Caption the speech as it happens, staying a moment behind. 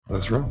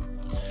Let's roll.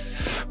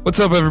 What's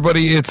up,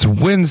 everybody? It's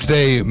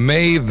Wednesday,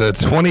 May the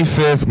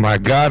 25th. My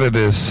God, it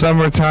is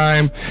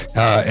summertime,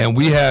 and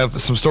we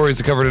have some stories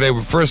to cover today.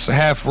 First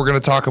half, we're going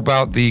to talk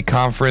about the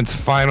conference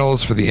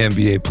finals for the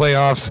NBA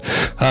playoffs,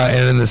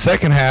 and in the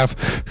second half,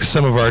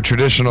 some of our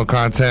traditional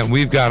content.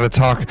 We've got to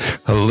talk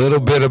a little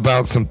bit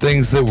about some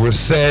things that were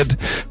said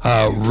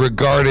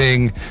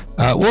regarding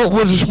we're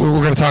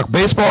going to talk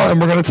baseball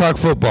and we're going to talk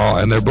football,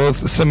 and they're both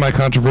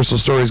semi-controversial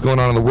stories going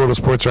on in the world of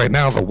sports right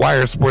now. The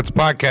Wire Sports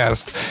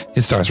Podcast,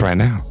 it starts right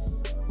now.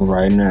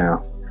 Right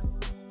now.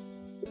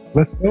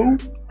 Let's go.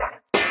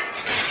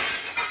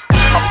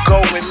 I'm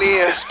going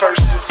in, it's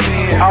first and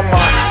 10. I'm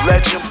a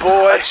legend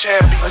boy, a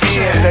champion.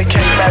 They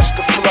can't match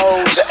the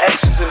flows, the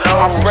X's and O's.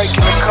 I'm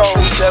breaking the code,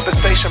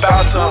 devastation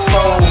about to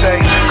unfold.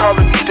 They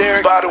calling me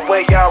Derek by the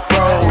way I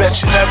roll. Bet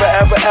you never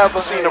ever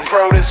seen a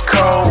pro this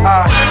cold.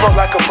 I float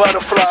like a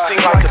butterfly,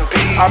 sting like a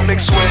bee. I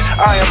mix with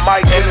I am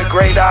Mike and the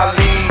great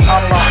Ali.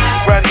 I'm a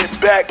run it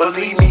back,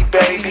 believe me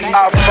baby.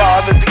 I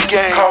fathered the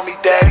game, call me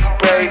Daddy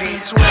Brady.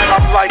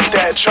 I'm like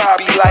that,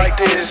 try be like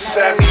this.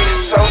 Sammy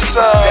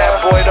Sosa,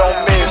 that boy don't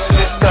miss.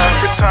 It's the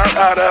return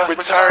of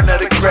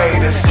the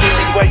greatest.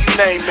 Any way you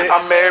name it,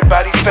 I'm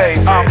everybody's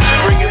favorite. I'm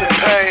bringing the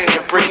pain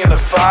and bringing the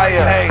fire.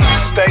 Hey,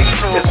 stay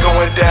tuned, it's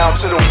going down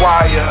to the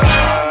wire.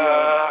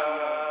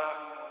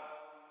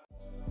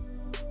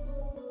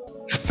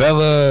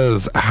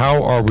 Fellas,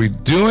 how are we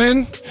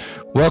doing?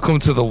 Welcome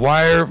to the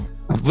Wire,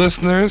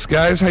 listeners.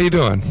 Guys, how you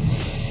doing?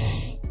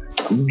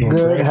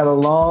 Good. Had a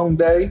long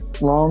day.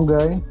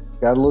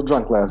 Got a little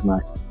drunk last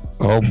night.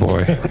 Oh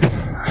boy.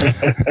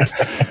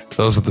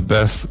 Those are the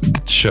best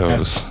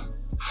shows.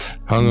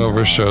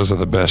 Hungover shows are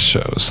the best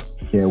shows.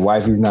 Yeah,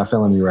 wifey's not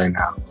feeling me right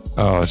now.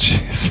 Oh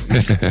jeez.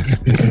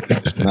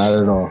 Not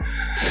at all.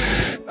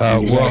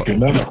 Well,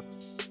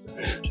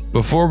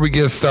 before we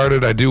get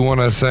started, I do want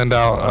to send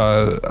out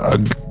a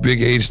big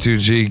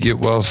H2G, get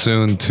well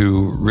soon,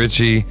 to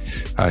Richie.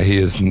 He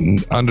is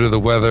under the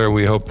weather.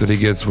 We hope that he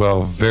gets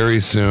well very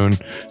soon.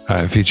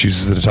 If he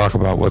chooses to talk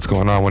about what's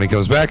going on when he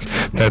comes back,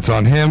 that's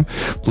on him.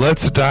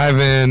 Let's dive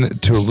in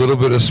to a little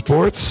bit of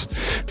sports.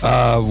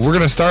 We're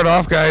going to start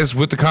off, guys,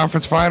 with the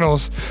conference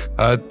finals.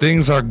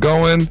 Things are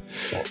going.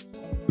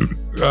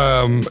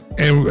 And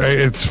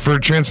it's for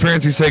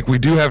transparency's sake, we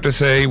do have to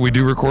say we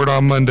do record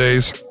on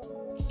Mondays.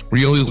 We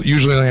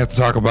usually only have to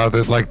talk about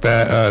it like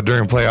that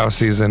during playoff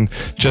season,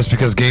 just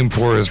because Game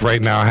 4 is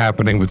right now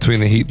happening between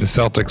the Heat and the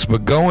Celtics.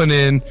 But going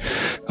in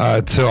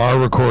to our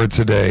record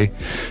today,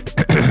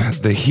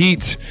 the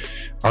Heat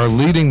are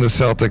leading the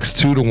Celtics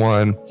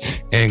 2-1,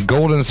 and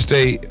Golden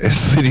State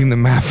is leading the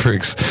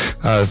Mavericks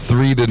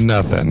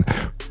 3-0.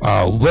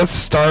 Let's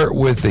start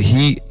with the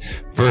Heat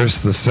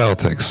versus the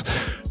Celtics.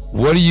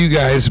 What do you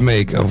guys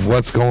make of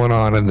what's going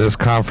on in this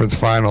conference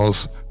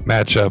finals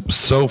matchup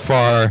so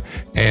far,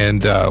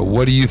 and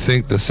what do you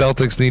think the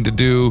Celtics need to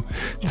do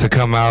to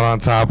come out on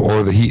top,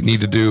 or the Heat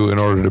need to do in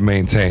order to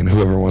maintain?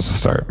 Whoever wants to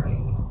start.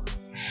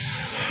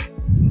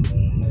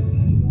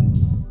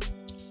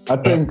 I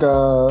think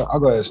I'll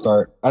go ahead and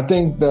start. I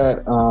think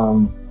that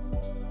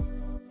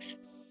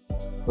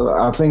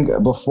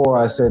before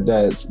I said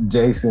that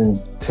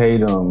Jason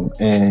Tatum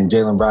and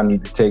Jaylen Brown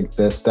need to take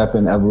the step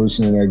in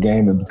evolution in their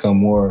game and become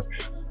more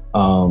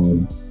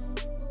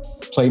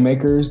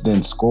playmakers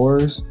than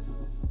scorers.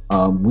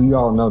 We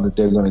all know that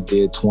they're going to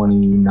get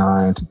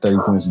 29 to 30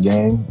 points a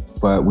game,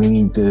 but we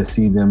need to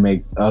see them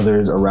make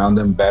others around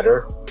them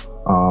better.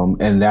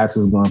 And that's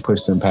what's going to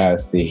push them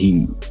past the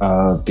Heat.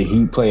 The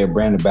Heat play a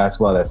brand of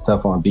basketball that's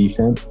tough on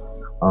defense.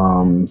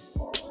 I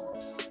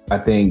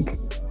think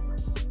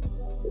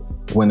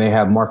when they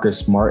have Marcus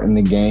Smart in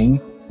the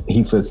game,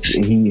 he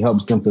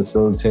helps them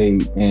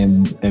facilitate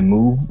and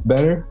move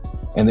better.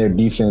 And their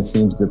defense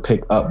seems to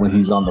pick up when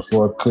he's on the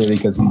floor, clearly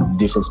because he's the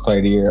defense player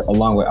of the year.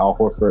 Along with Al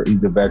Horford,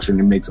 he's the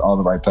veteran and makes all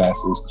the right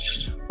passes.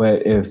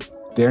 But if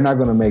they're not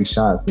going to make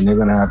shots, then they're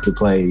going to have to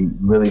play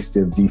really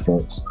stiff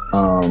defense.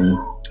 I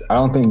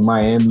don't think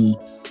Miami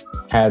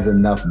has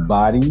enough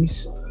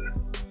bodies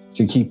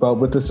to keep up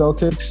with the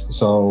Celtics.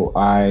 So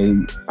I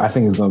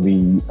think it's going to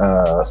be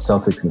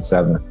Celtics in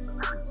 7.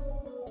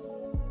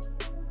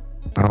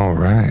 All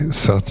right,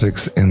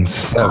 Celtics in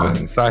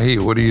 7. Sahih,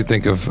 what do you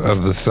think of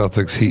the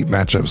Celtics Heat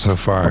matchup so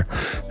far,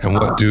 and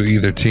what do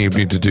either team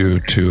need to do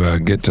to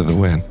get to the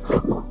win?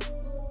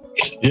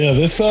 Yeah,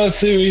 this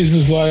series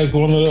is like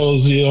one of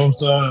those,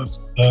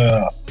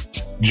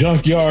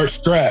 junkyard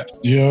scraps.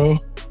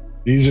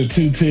 These are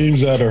two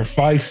teams that are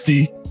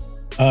feisty.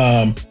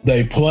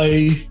 They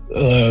play.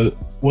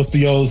 What's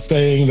the old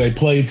saying? They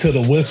play to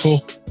the whistle.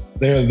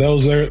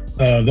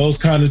 Those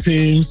kind of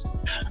teams.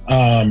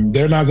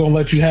 They're not going to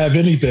let you have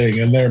anything,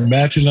 and they're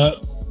matching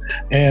up.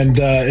 And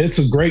it's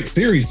a great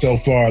series so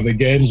far. The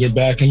games are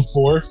back and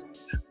forth.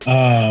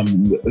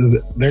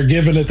 They're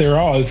giving it their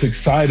all. It's an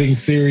exciting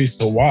series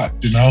to watch,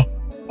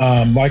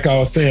 Like I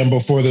was saying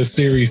before the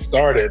series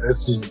started,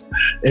 this is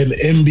an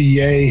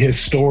NBA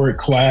historic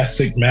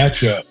classic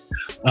matchup.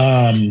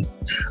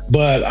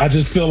 But I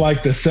just feel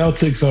like the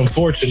Celtics,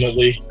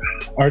 unfortunately,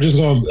 are just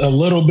going a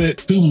little bit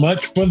too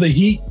much for the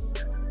Heat.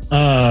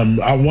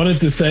 I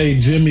wanted to say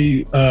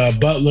Jimmy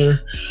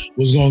Butler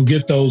was going to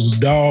get those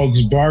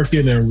dogs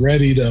barking and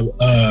ready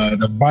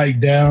to bite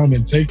down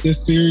and take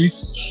this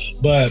series.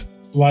 But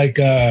like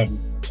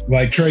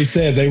Trey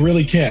said, they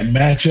really can't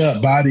match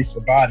up body for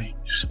body.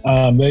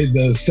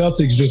 The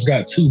Celtics just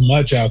got too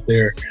much out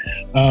there.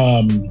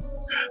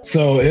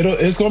 So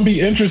it's going to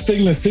be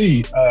interesting to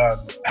see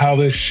how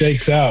this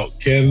shakes out.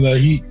 Can the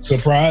Heat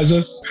surprise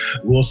us?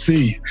 We'll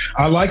see.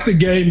 I like the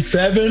Game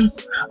 7.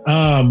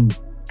 I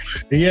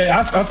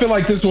feel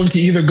like this one can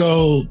either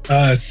go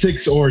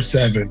 6 or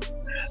 7,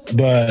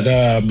 but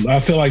I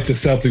feel like the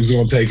Celtics are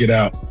going to take it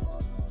out.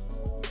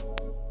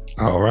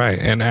 All right.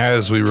 And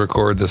as we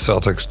record, the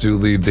Celtics do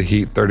lead the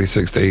Heat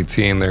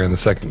 36-18. They're in the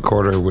second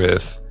quarter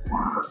with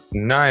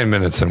 9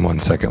 minutes and 1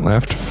 second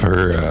left.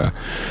 For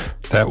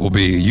that will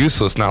be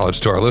useless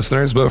knowledge to our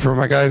listeners, but for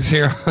my guys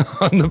here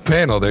on the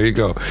panel, there you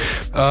go.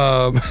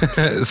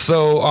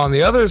 So on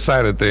the other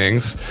side of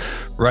things,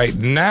 right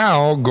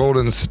now,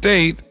 Golden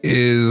State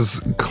is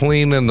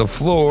cleaning the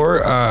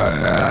floor.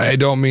 I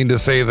don't mean to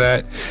say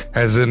that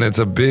as in it's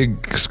a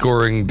big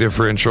scoring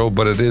differential,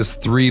 but it is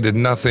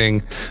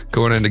 3-0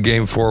 going into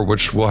Game 4,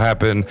 which will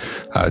happen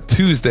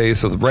Tuesday.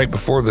 So right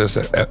before this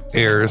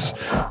airs,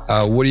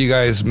 what do you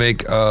guys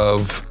make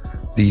of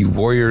the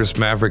Warriors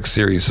Mavericks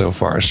series so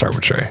far? I'll start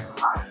with Trey.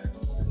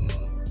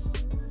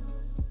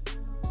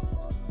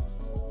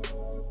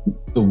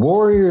 The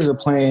Warriors are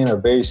playing a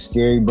very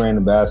scary brand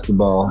of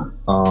basketball.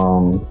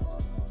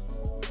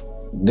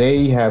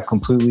 They have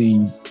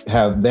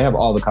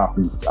all the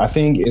confidence. I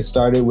think it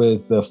started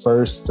with the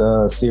first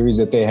series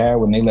that they had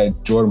when they let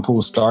Jordan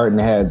Poole start and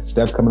they had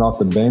Steph coming off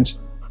the bench.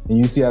 And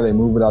you see how they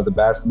move without the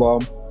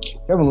basketball.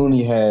 Kevin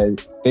Looney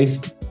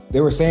they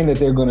were saying that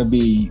they're going to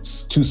be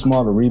too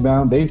small to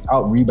rebound. They've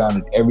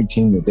out-rebounded every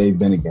team that they've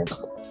been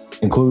against,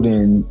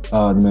 including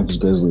the Memphis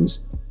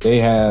Grizzlies. They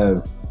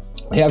have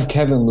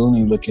Kevin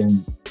Looney looking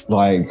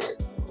like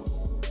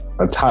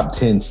a top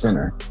 10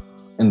 center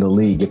in the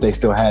league if they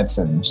still had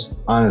centers,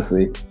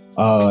 honestly.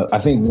 I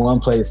think one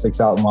play that sticks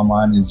out in my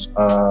mind is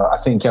I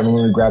think Kevin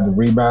Looney grabbed the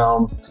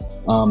rebound.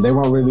 They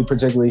weren't really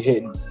particularly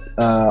hitting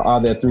all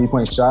their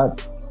three-point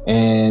shots,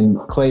 and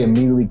Klay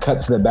immediately cut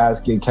to the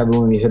basket. Kevin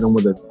Looney hit him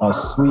with a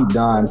sweep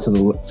dime to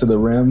the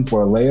rim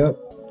for a layup.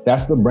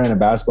 That's the brand of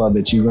basketball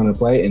that you're going to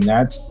play, and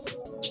that's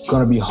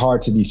going to be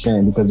hard to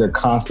defend because they're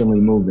constantly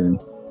moving.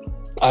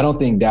 I don't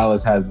think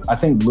Dallas has. I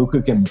think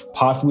Luka can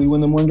possibly win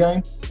them one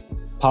game,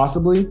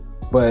 possibly,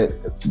 but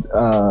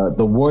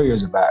the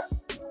Warriors are back.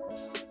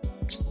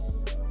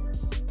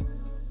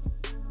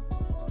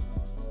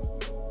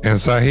 And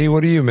Sahi,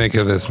 what do you make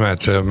of this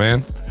matchup,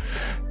 man?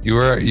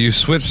 You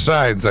switched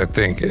sides, I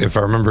think, if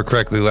I remember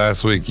correctly.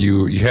 Last week,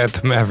 you had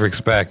the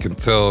Mavericks back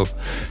until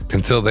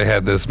they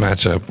had this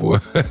matchup.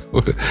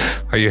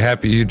 Are you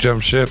happy you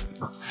jumped ship?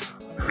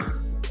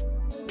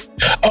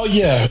 Oh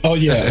yeah,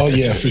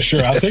 for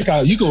sure. I think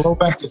you can roll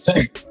back the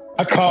tape.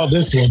 I called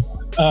this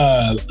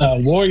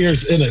one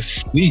Warriors in a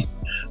sweep.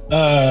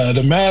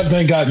 The Mavs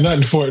ain't got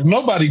nothing for it.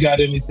 Nobody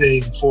got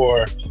anything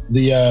for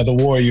the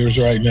Warriors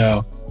right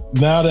now.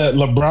 Now that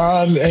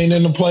LeBron ain't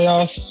in the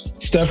playoffs,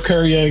 Steph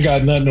Curry ain't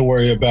got nothing to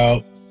worry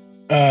about.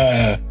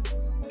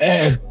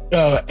 And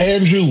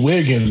Andrew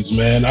Wiggins,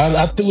 man,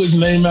 I threw his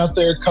name out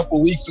there a couple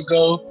weeks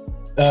ago.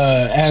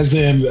 As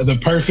in the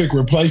perfect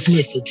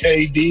replacement for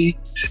KD.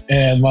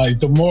 And like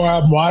the more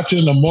I'm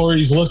watching, the more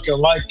he's looking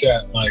like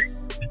that. Like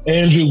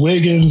Andrew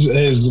Wiggins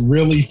has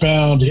really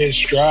found his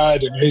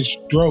stride and his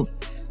stroke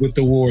with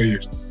the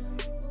Warriors.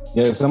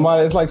 Yeah, it's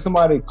like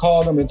somebody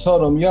called him and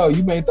told him, yo,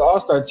 you made the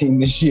All-Star team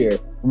this year.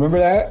 Remember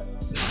that?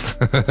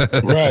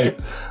 Right.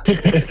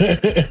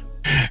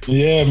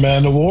 Yeah,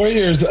 man. The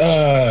Warriors,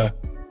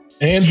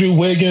 Andrew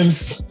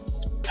Wiggins,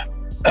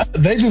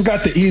 they just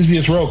got the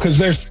easiest role because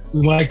they're,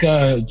 like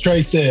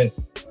Trey said,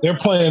 they're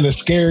playing a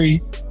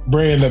scary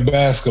brand of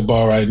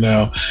basketball right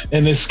now.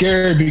 And it's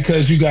scary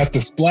because you got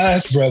the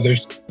Splash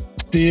Brothers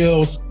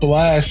still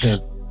splashing.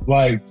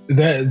 Like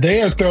that,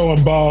 they are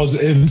throwing balls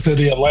into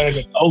the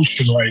Atlantic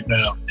Ocean right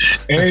now.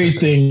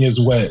 Everything is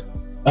wet.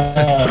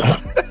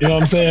 You know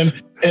what I'm saying?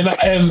 And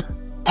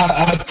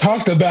I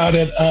talked about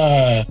it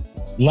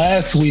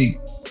last week.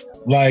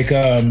 Like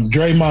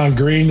Draymond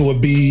Green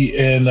would be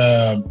in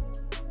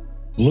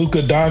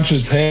Luka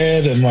Doncic's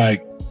head and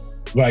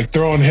like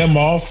throwing him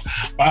off.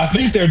 I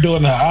think they're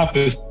doing the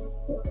opposite.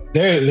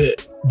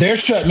 They're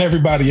shutting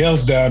everybody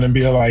else down and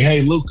being like,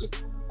 "Hey, Luka,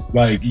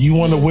 like you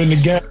want to win the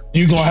game,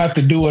 you're gonna have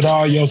to do it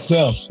all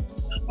yourself."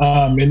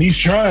 And he's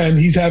trying.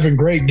 He's having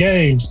great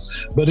games,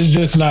 but it's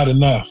just not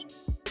enough.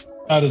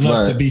 Not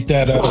enough to beat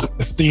that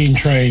steam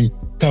train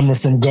coming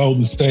from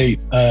Golden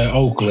State,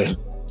 Oakland.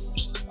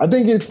 I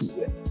think it's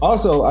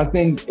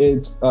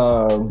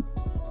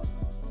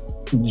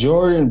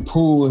Jordan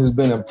Poole has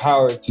been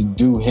empowered to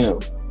do him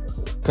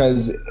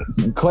because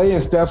Klay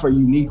and Steph are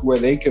unique where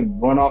they can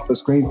run off the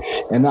screens.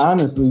 And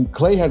honestly,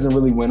 Klay hasn't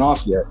really went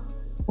off yet.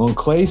 When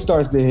Clay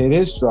starts to hit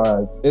his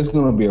stride, it's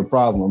going to be a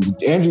problem.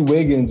 Andrew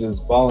Wiggins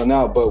is balling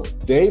out, but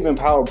they've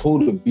empowered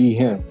Poole to be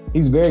him.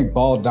 He's very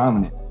ball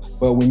dominant.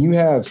 But when you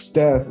have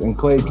Steph and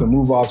Clay can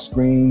move off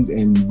screens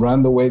and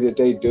run the way that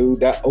they do,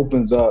 that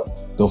opens up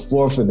the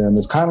floor for them.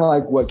 It's kind of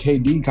like what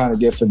KD kind of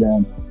did for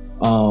them.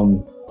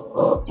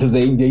 Because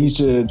they used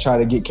to try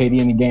to get KD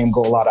in the game,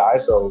 go a lot of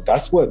ISO.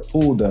 That's what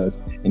Poole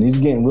does, and he's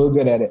getting real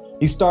good at it.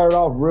 He started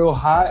off real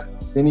hot,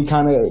 then he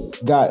kind of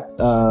got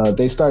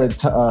they started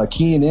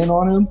keying in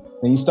on him,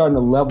 and he's starting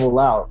to level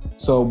out.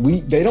 So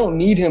they don't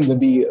need him to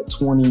be a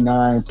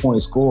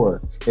 29-point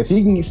scorer. If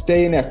he can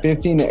stay in that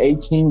 15 to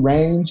 18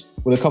 range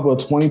with a couple of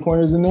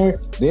 20-pointers in there,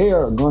 they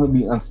are going to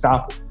be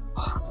unstoppable.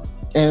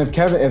 And if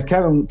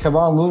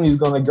Kevon Looney is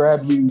going to grab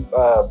you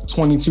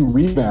 22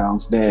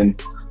 rebounds, then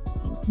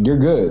you're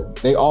good.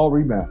 They all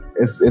rebound.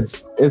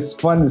 It's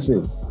fun to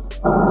see.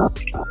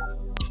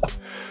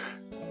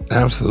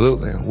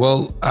 Absolutely.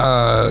 Well,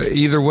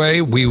 either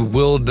way, we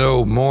will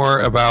know more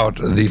about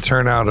the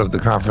turnout of the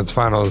conference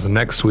finals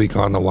next week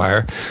on The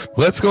Wire.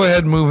 Let's go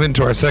ahead and move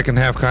into our second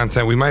half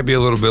content. We might be a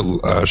little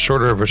bit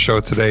shorter of a show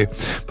today,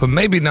 but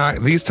maybe not.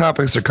 These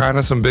topics are kind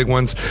of some big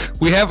ones.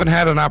 We haven't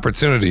had an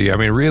opportunity. I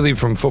mean, really,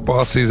 from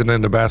football season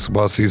into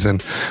basketball season,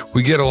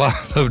 we get a lot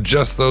of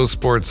just those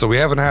sports, so we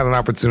haven't had an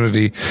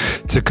opportunity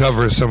to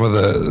cover some of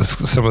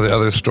the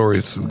other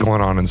stories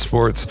going on in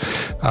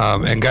sports.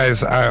 And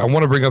guys, I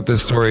want to bring up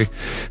this story.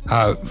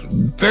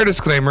 Fair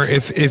disclaimer,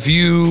 if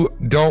you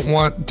don't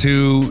want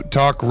to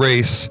talk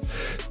race,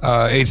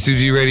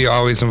 H2G Radio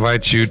always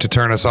invites you to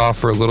turn us off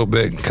for a little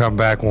bit and come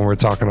back when we're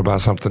talking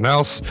about something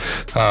else.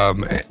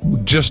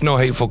 Just no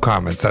hateful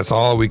comments. That's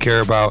all we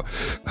care about.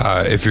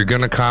 If you're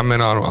going to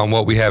comment on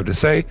what we have to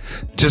say,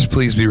 just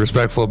please be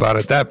respectful about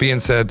it. That being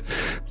said,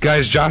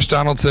 guys, Josh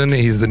Donaldson,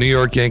 he's the New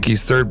York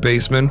Yankees third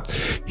baseman.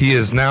 He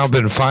has now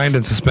been fined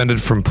and suspended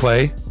from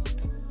play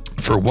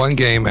for one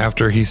game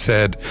after he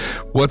said,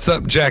 "What's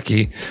up,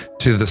 Jackie?"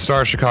 to the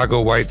star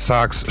Chicago White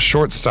Sox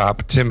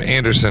shortstop Tim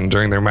Anderson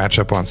during their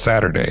matchup on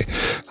Saturday.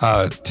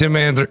 Tim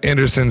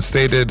Anderson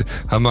stated,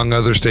 among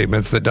other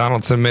statements, that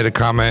Donaldson made a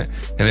comment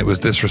and it was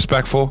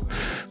disrespectful.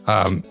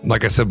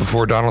 Like I said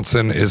before,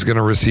 Donaldson is going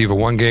to receive a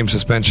one-game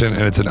suspension,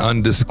 and it's an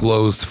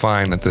undisclosed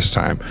fine at this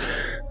time.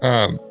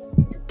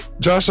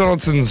 Josh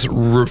Donaldson's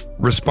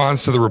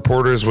response to the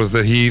reporters was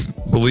that he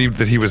believed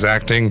that he was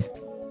acting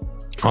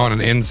on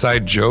an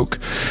inside joke,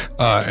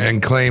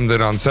 and claimed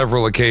that on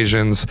several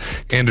occasions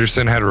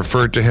Anderson had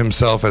referred to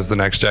himself as the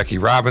next Jackie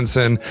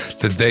Robinson,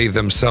 that they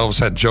themselves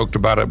had joked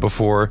about it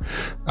before.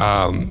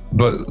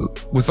 But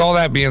with all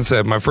that being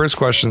said, my first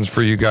questions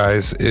for you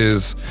guys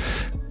is,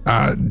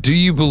 do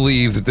you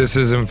believe that this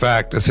is in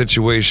fact a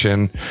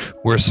situation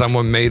where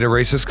someone made a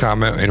racist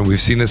comment? And we've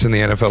seen this in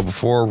the NFL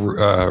before.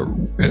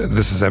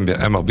 This is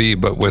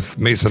MLB, but with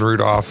Mason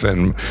Rudolph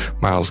and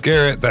Myles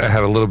Garrett, that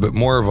had a little bit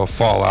more of a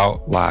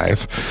fallout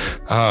live.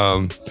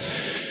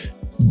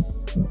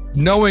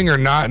 Knowing or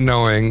not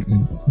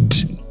knowing,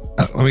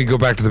 let me go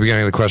back to the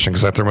beginning of the question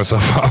because I threw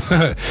myself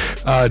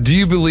off. Do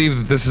you believe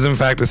that this is in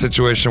fact a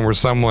situation where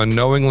someone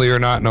knowingly or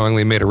not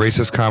knowingly made a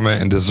racist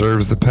comment and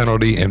deserves the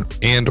penalty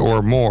and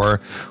or more?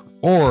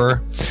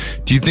 Or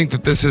do you think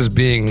that this is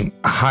being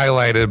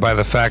highlighted by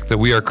the fact that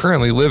we are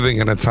currently living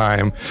in a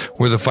time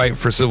where the fight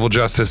for civil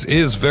justice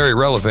is very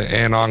relevant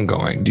and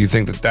ongoing? Do you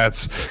think that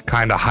that's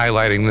kind of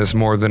highlighting this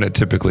more than it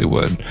typically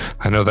would?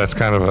 I know that's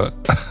kind of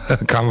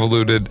a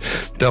convoluted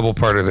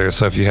double-parter there,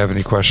 so if you have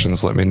any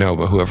questions, let me know,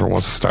 but whoever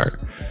wants to start.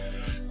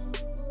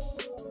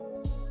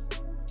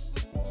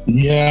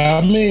 Yeah,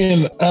 I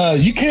mean,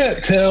 you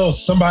can't tell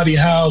somebody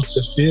how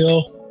to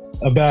feel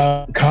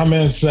about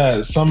comments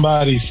that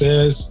somebody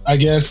says, I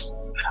guess.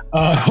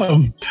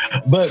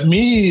 But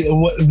me,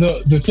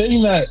 the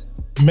thing that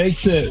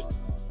makes it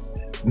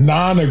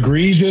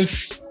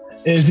non-egregious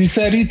is he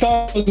said he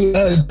thought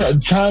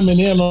chiming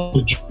in on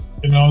the,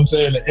 you know what I'm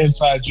saying, the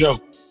inside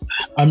joke.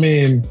 I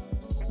mean,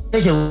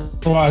 there's a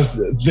reason why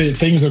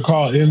things are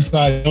called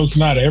inside jokes.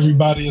 Not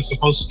everybody is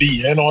supposed to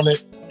be in on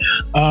it.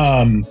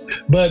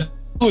 But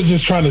I was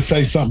just trying to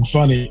say something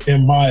funny,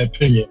 in my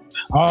opinion.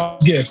 I'll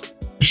get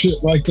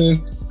shit like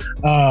this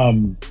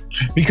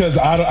because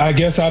I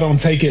guess I don't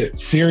take it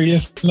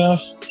serious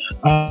enough.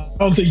 I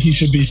don't think he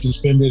should be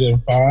suspended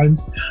and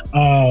fined.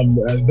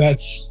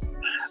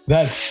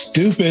 That's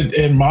stupid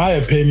in my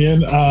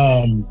opinion.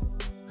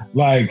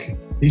 Like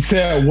he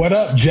said, "What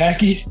up,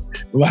 Jackie?"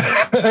 Like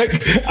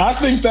I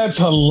think that's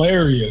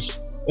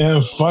hilarious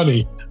and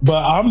funny.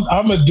 But I'm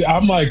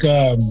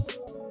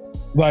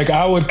like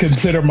I would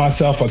consider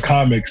myself a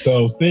comic.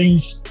 So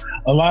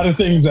a lot of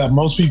things that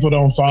most people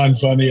don't find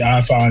funny, I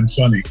find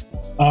funny.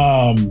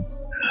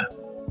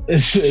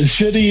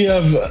 Should he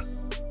have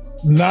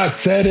not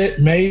said it?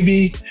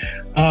 Maybe.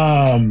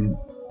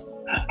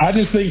 I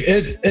just think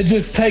it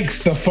just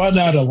takes the fun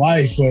out of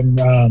life when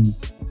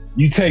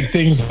you take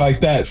things like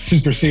that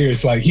super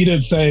serious. Like he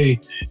didn't say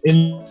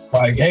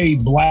 "Hey,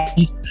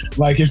 Blackie."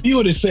 Like if you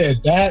would have said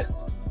that,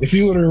 if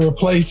you would have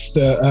replaced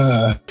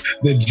the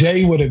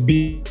J with a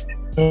B,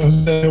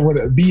 with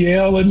a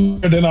BL in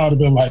there, then I would have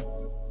been like,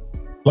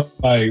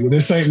 Like,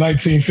 this ain't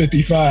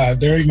 1955.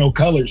 There ain't no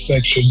colored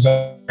sections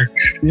there.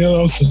 You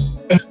know,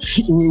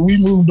 we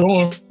moved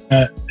on from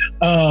that.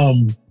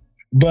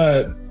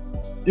 But,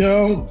 you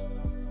know,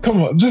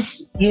 come on,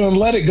 just, you know,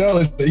 let it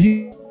go.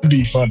 He can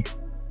be funny.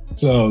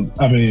 So,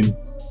 I mean,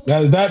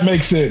 that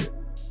makes it,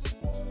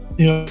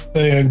 you know,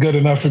 good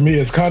enough for me.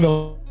 It's kind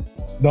of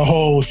the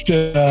whole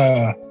shit,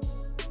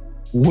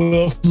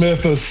 Will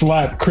Smith has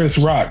slapped Chris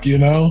Rock, you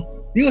know?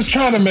 He was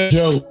trying to make a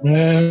joke,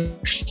 man.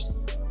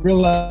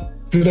 Realize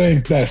it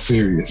ain't that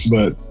serious,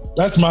 but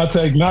that's my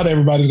take. Not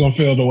everybody's gonna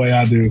feel the way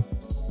I do.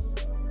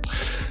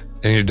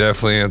 And you're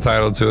definitely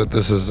entitled to it.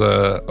 This is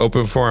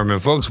open forum. And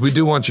folks, we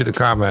do want you to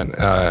comment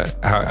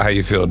how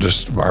you feel.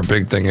 Just our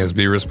big thing is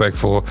be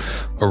respectful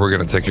or we're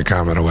going to take your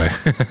comment away.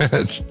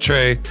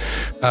 Trey,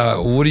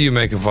 what do you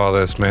make of all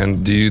this, man?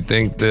 Do you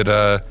think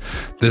that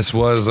this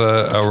was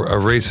a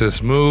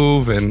racist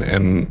move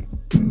and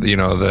you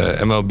know, the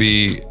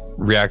MLB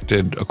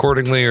reacted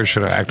accordingly or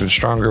should have acted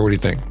stronger? What do you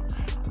think?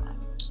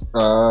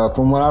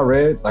 From what I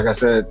read, like I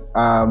said,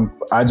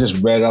 I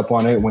just read up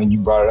on it when you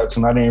brought it up to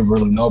me. I didn't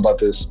really know about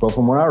this, but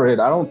from what I read,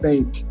 I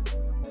think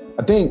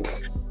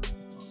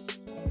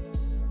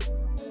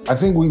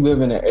we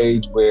live in an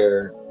age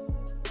where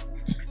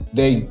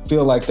they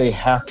feel like they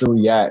have to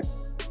react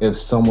as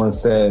soon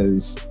as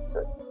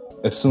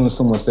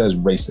someone says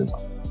racism.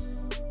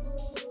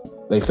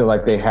 They feel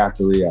like they have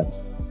to react.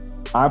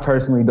 I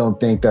personally don't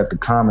think that the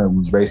comment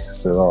was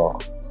racist at all.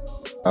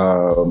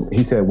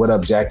 He said, "What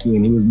up, Jackie?"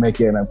 And he was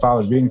making, if I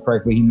was reading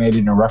correctly, he made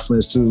it in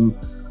reference to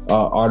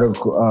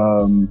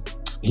article.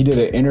 He did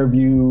an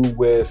interview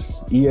with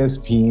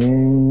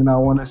ESPN, I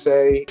want to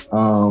say,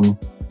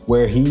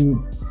 where he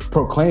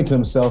proclaimed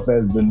himself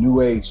as the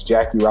new age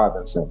Jackie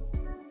Robinson.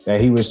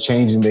 That he was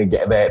changing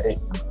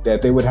that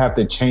they would have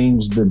to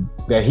change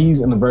that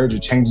he's on the verge of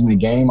changing the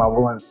game. I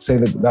wouldn't say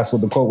that's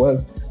what the quote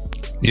was.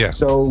 Yeah.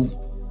 So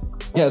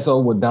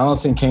when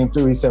Donaldson came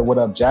through, he said, "What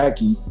up,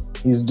 Jackie?"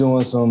 He's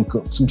doing some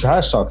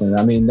trash talking.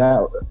 I mean,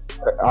 I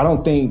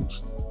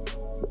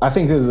think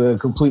there's a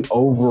complete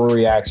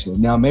overreaction.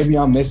 Now, maybe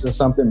I'm missing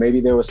something. Maybe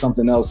there was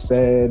something else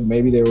said.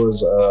 Maybe there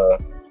was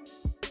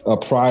a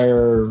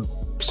prior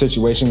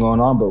situation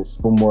going on. But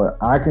from what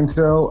I can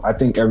tell, I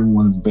think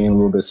everyone's being a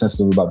little bit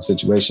sensitive about the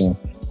situation.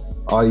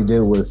 All he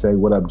did was say,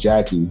 "What up,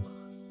 Jackie?"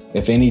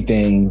 If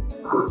anything,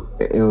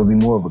 it would be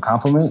more of a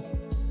compliment.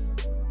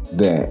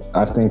 Then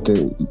I think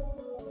that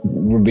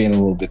we're being a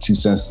little bit too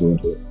sensitive.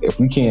 If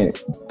we can't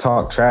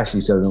talk trash to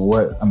each other,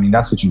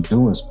 that's what you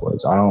do in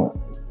sports.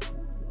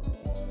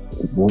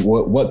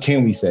 What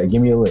can we say?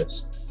 Give me a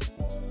list.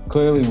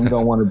 Clearly, we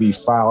don't want to be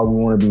foul. We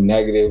want to be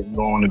negative. We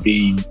don't want to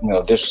be,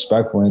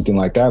 disrespectful or anything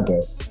like that.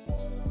 But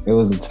it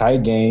was a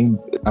tight game.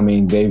 I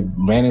mean, they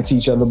ran into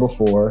each other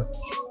before.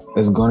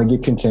 It's going to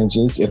get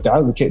contentious. If that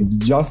was the case,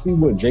 did y'all see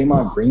what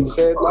Draymond Green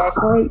said last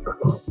night?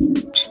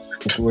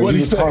 When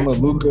he was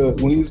calling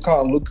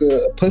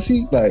Luka a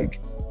pussy? Like,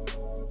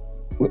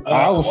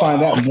 I would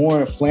find that more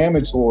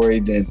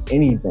inflammatory than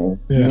anything.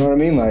 Yeah. You know what I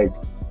mean? Like,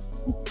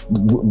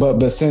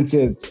 but since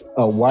it's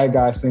a white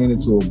guy saying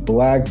it to a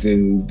black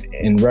dude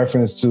in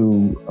reference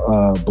to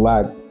a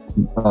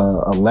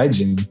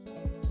legend,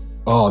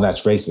 oh,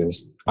 that's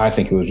racist. I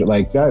think it was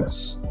like,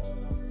 that's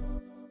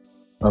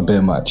a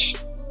bit much.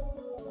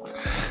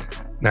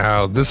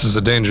 Now, this is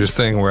a dangerous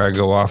thing where I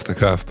go off the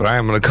cuff, but I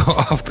am going to go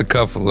off the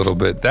cuff a little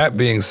bit. That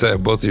being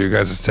said, both of your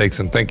guys' takes,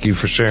 and thank you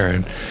for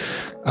sharing.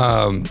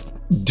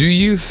 Do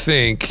you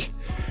think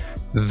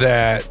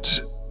that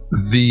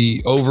the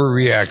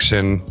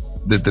overreaction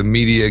that the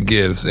media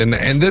gives,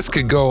 and this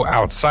could go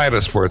outside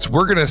of sports,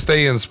 we're going to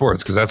stay in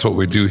sports because that's what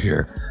we do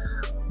here,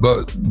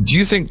 but do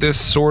you think this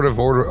sort of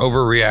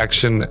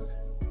overreaction,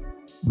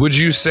 would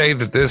you say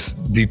that this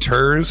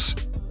deters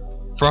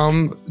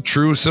from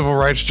true civil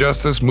rights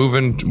justice,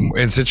 moving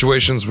in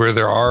situations where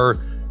there are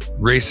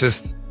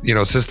racist,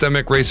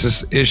 systemic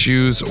racist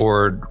issues,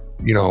 or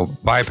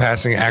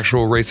bypassing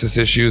actual racist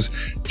issues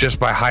just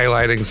by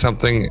highlighting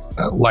something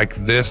like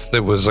this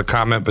that was a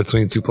comment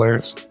between two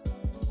players?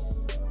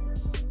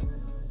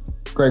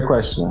 Great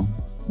question.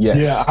 Yes.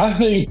 Yeah,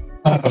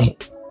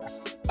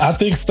 I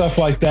think stuff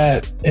like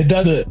that, it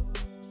doesn't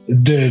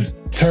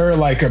deter or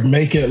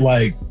make it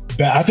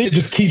bad. I think it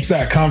just keeps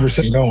that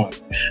conversation going.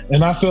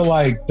 And I feel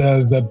like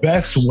the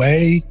best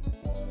way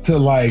to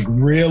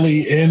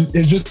really end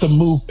is just to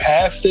move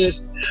past it.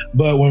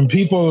 But when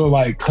people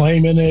are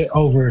claiming it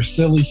over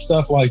silly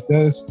stuff like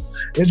this,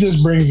 it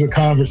just brings the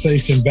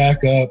conversation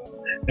back up,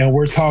 and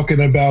we're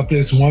talking about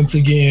this once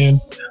again.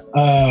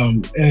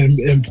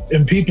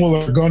 And people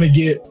are going to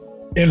get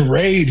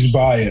enraged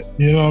by it.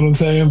 You know what I'm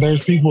saying?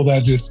 There's people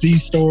that just see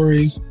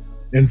stories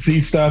and see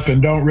stuff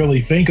and don't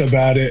really think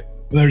about it.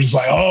 And they're just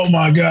like, oh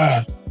my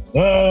God,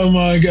 blah,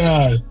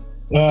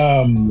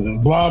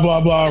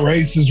 blah, blah,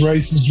 racist,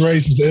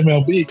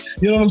 MLB.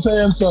 You know what I'm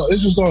saying? So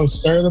it's just going to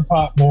stir the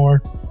pot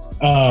more.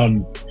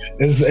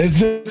 It's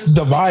just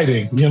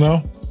dividing,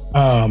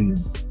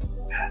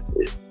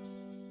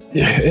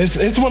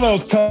 it's one of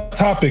those tough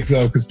topics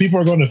though, because people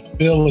are going to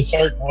feel a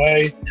certain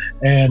way,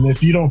 and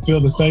if you don't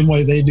feel the same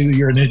way they do,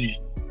 you're an idiot.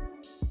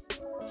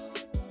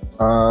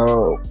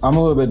 I'm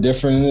a little bit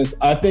different in this.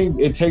 I think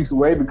it takes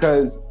away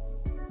because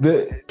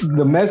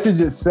the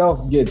message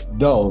itself gets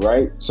dull,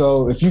 right?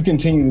 So if you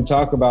continue to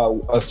talk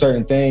about a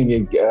certain thing,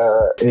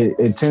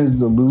 it tends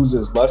to lose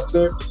its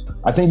luster.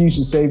 I think you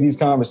should save these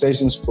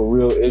conversations for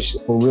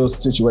real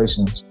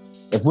situations.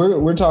 If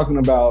we're talking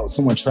about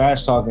someone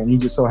trash talking, he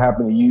just so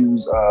happened to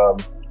use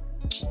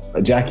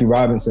Jackie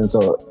Robinson.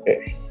 So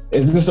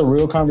is this a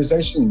real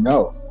conversation?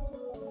 No.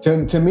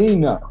 To me,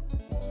 no.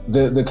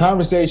 The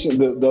conversation,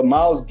 the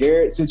Myles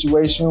Garrett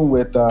situation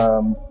with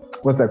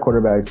what's that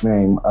quarterback's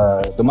name?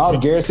 The Myles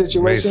Garrett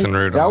situation. Mason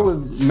Rudolph. That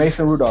was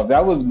Mason Rudolph.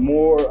 That was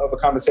more of a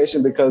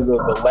conversation because of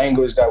the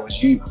language that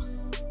was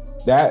used.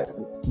 That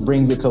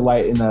brings it to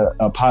light in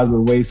a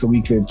positive way, so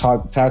we could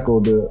tackle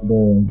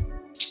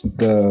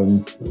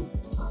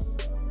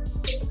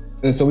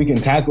and so we can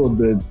tackle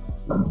the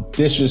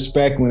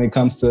disrespect when it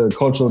comes to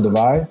cultural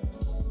divide.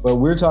 But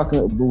we're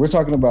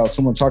talking about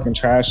someone talking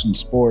trash in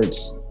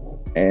sports,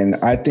 and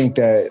I think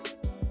that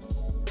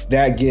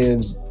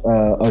gives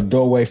a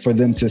doorway for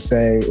them to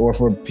say, or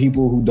for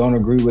people who don't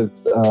agree with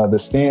the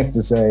stance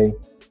to say,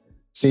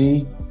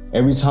 see,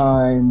 every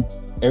time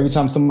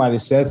somebody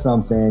says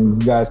something,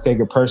 you guys take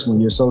it personally.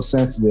 You're so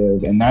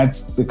sensitive, and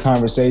that's the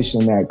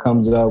conversation that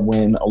comes up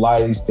when a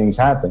lot of these things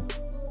happen.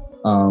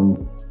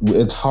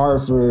 It's hard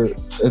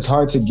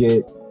to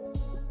get.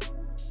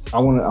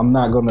 I'm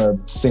not gonna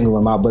single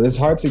them out, but it's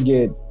hard to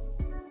get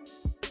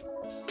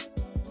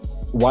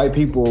white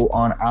people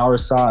on our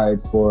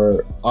side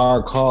for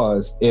our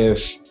cause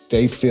if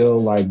they feel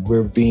like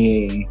we're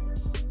being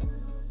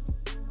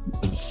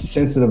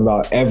sensitive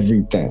about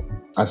everything.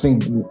 I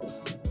think, and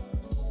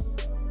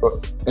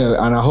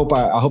I hope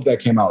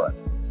that came out right.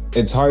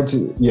 It's hard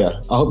to,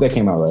 I hope that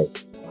came out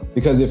right,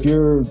 because if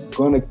you're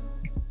going to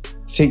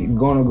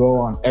go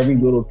on every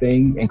little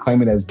thing and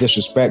claim it as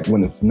disrespect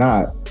when it's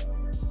not,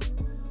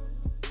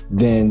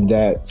 then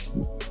that's,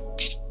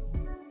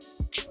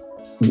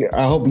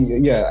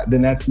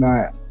 then that's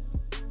not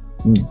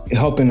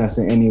helping us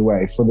in any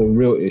way for the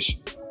real issue.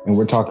 And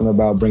we're talking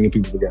about bringing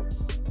people together.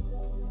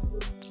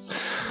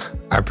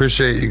 I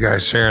appreciate you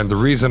guys sharing. The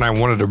reason I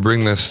wanted to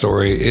bring this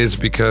story is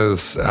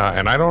because,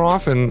 and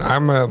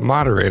I'm a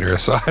moderator,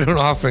 so I don't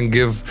often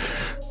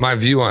give my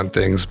view on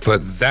things,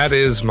 but that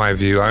is my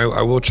view.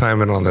 I will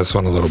chime in on this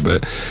one a little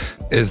bit,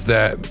 is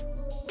that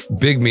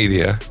big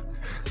media,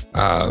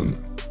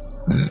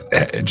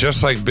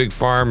 just like big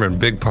farm and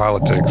big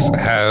politics,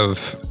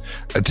 have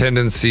a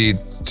tendency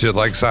to,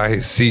 like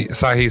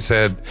Sahi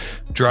said,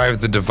 drive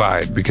the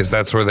divide, because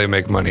that's where they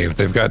make money. If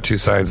they've got two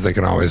sides, they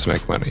can always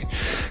make money.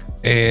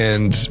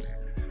 And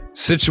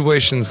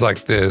situations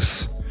like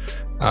this,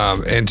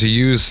 and to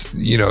use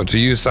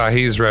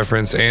Sahi's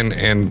reference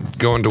and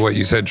go into what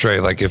you said, Trey,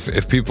 like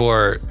if people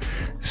are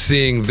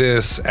seeing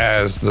this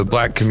as the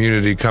black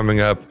community coming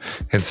up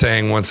and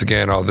saying once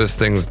again, oh, this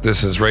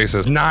is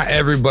racist. Not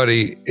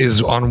everybody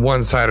is on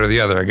one side or the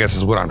other, I guess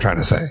is what I'm trying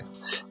to say.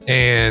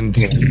 And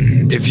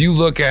if you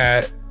look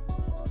at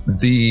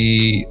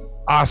the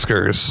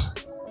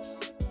Oscars,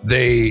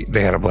 they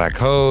had a black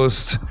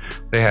host,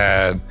 they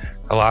had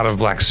a lot of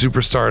black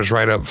superstars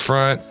right up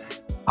front.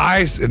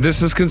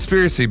 This is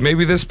conspiracy.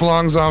 Maybe this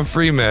belongs on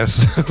Free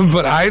Mess,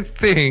 but I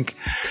think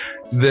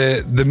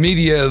the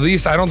media, at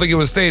least I don't think it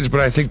was staged, but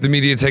I think the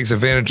media takes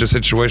advantage of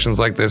situations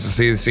like this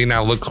to see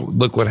now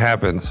look what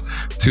happens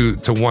to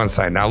one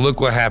side. Now look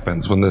what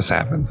happens when this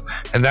happens.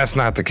 And that's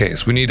not the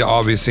case. We need to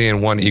all be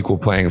seeing one equal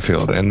playing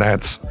field. And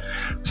that's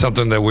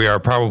something that we are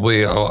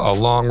probably a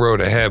long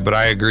road ahead, but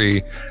I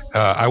agree.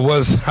 I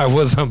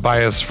was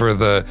unbiased for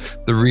the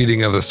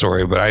reading of the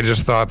story, but I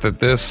just thought that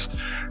this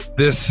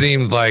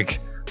seemed like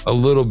a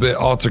little bit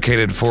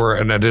altercated for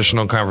an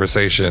additional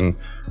conversation,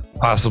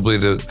 possibly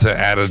to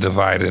add a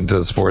divide into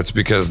the sports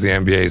because the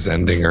NBA is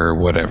ending or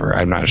whatever.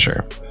 I'm not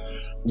sure.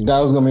 That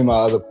was going to be my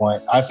other point.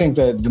 I think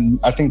that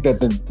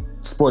the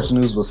sports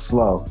news was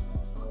slow.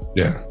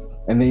 Yeah.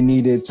 And they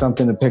needed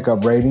something to pick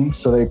up ratings,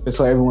 so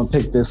everyone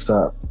picked this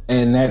up.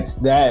 And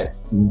that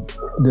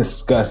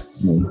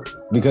disgusts me,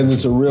 because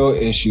it's a real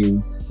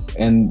issue,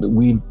 and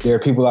there are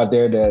people out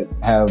there that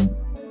have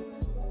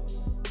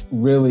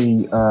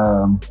really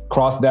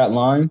crossed that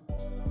line,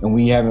 and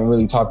we haven't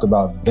really talked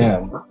about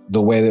them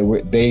the way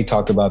that they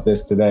talked about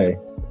this today.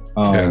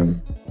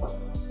 And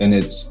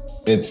it's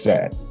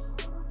sad.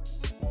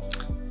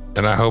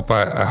 And I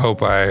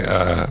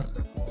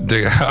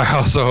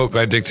also hope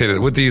I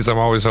dictated with these. I'm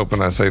always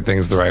hoping I say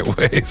things the right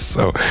way.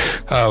 So,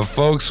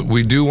 folks,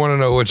 we do want to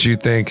know what you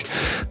think.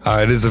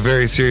 It is a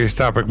very serious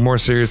topic, more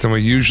serious than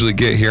we usually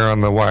get here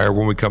on The Wire.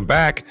 When we come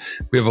back,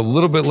 we have a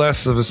little bit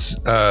less of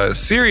a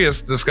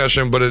serious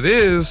discussion, but it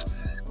is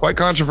quite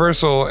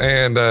controversial,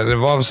 and it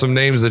involves some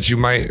names that you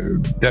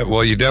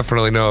you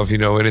definitely know if you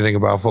know anything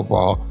about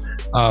football.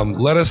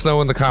 Let us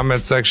know in the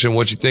comments section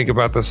what you think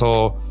about this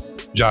whole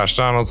Josh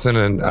Donaldson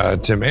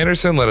and Tim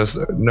Anderson. Let us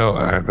know.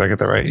 Did I get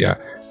that right? Yeah.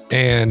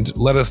 and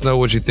let us know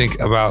what you think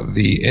about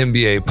the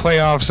NBA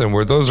playoffs and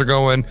where those are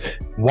going.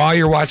 While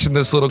you're watching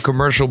this little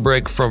commercial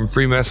break from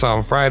Free Mess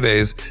on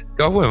Fridays,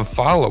 go and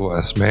follow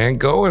us, man.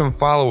 Go and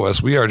follow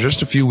us. We are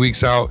just a few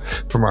weeks out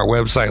from our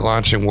website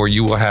launching, where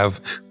you will have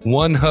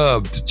one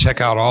hub to check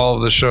out all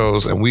of the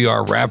shows, and we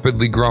are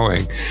rapidly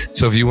growing.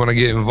 So if you want to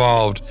get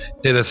involved,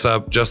 hit us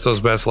up,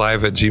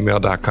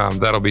 justtosebestlive@gmail.com.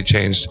 That'll be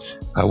changed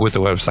with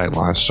the website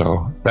launch.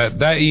 So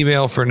that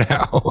email for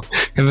now.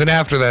 And then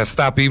after that,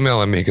 stop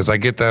emailing me, because I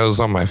get those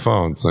on my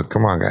phone. So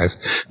come on,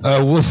 guys.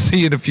 We'll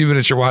see you in a few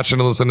minutes. You're watching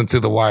and listening to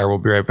The Wire. We'll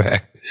be right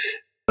back.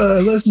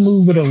 Let's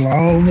move it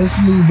along. What's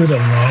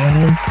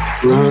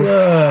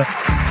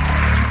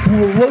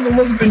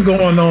been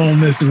going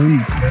on this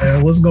week,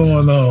 man? What's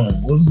going on?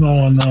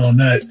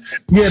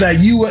 That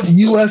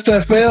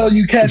USFL,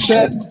 you catch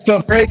that?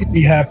 Something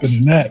crazy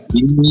happening that.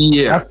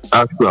 Yeah,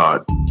 I saw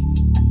it.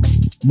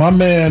 My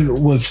man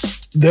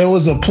there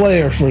was a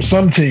player for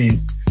some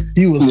team.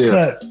 He was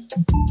cut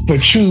for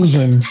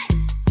choosing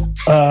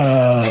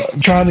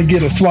trying to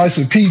get a slice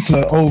of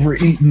pizza over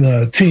eating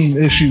a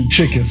team-issued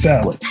chicken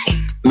salad.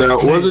 Now,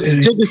 was it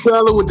the chicken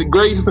salad with the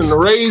grapes and the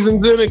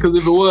raisins in it? Because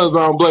if it was,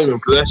 I don't blame him,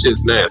 because that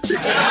shit's nasty.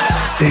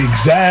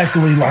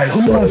 Exactly. Like,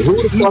 who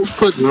the fuck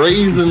put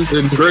raisins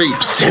and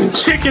grapes in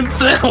chicken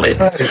salad?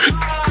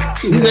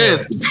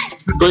 Nasty.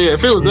 But yeah,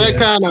 if it was that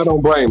kind, I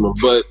don't blame him.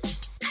 But,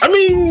 I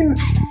mean,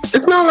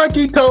 it's not like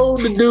he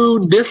told the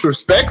dude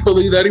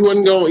disrespectfully that he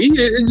wasn't going to eat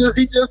it.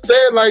 He just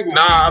said, like,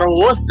 nah, I don't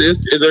want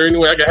this. Is there any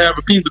way I can have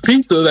a piece of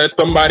pizza that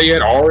somebody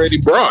had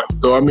already brought?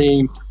 So, I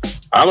mean,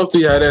 I don't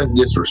see how that's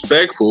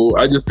disrespectful.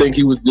 I just think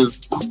he was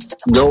just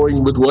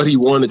going with what he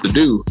wanted to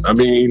do. I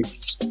mean,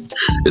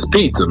 it's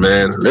pizza,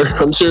 man.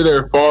 I'm sure there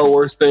are far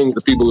worse things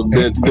that people have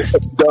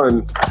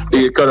done to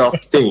get cut off the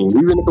team.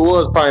 Even if it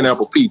was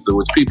pineapple pizza,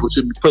 which people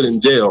should be put in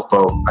jail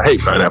for. I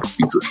hate pineapple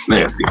pizza. It's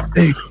nasty.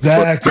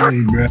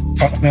 Exactly, man.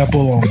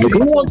 Pineapple on pizza.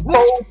 Who wants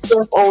cold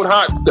stuff on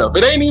hot stuff?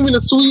 It ain't even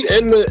the sweet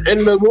and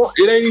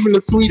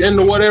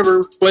the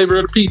whatever flavor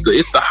of the pizza.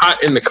 It's the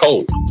hot and the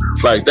cold.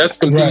 Like, that's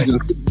confusing.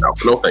 Right.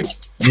 No, thank you.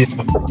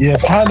 Yeah,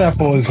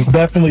 pineapple is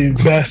definitely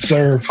best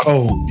served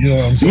cold. You know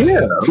what I'm saying?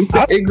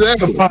 Yeah,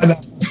 exactly.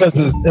 Pineapple because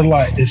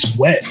it's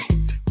wet.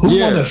 Who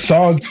want a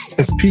soggy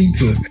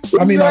pizza?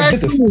 I mean, I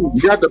get this. You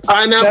got the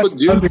pineapple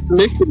juice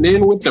mixing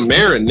in with the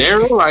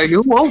marinara. Like,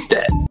 who wants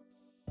that?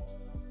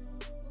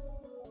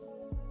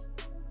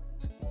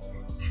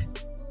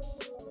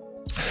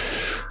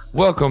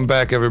 Welcome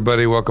back,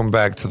 everybody. Welcome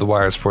back to the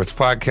Wire Sports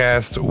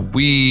Podcast.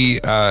 We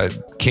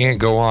can't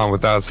go on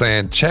without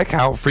saying, check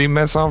out Free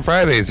Mess on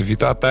Fridays. If you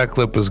thought that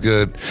clip was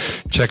good,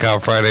 check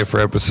out Friday for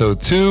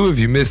episode 2. If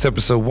you missed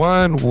episode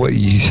 1,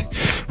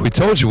 we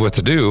told you what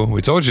to do.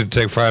 We told you to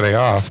take Friday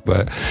off,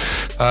 but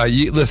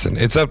listen,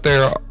 it's up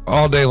there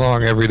all day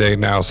long, every day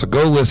now. So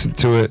go listen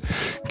to it.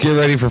 Get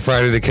ready for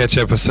Friday to catch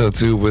episode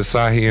 2 with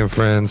Sahi and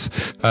friends.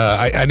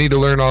 I need to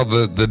learn all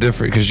the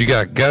different, because you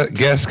got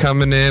guests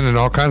coming in and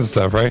all kinds of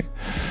stuff, right?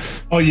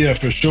 Oh yeah,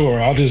 for sure.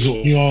 I'll just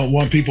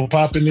want people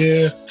popping in.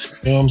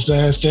 You know what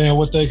I'm saying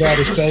what they got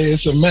to say.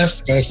 It's a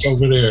mess fest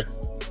over there.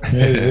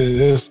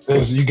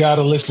 You got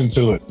to listen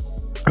to it.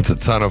 It's a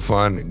ton of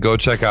fun. Go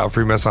check out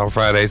Free Mess on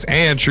Fridays,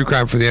 and True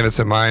Crime for the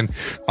Innocent Mind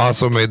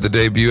also made the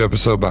debut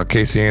episode about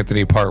Casey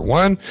Anthony Part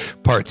 1.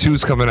 Part 2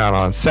 is coming out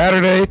on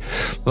Saturday.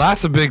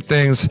 Lots of big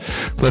things.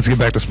 Let's get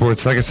back to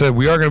sports. Like I said,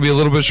 we are going to be a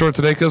little bit short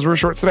today because we're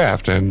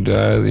short-staffed, and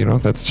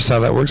that's just how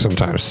that works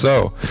sometimes.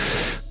 So,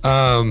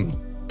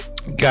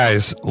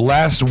 guys,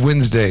 last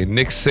Wednesday,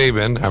 Nick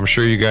Saban, I'm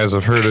sure you guys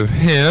have heard of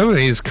him.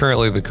 He's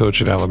currently the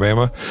coach at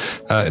Alabama.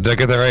 Did I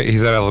get that right?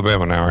 He's at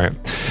Alabama now, right?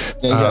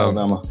 Yeah, he's at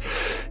Alabama.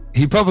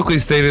 He publicly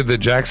stated that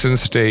Jackson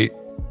State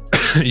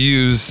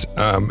used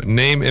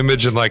name,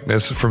 image, and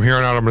likeness. From here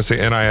on out, I'm going to say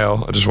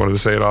NIL. I just wanted to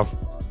say it off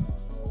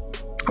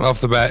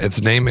the bat.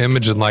 It's name,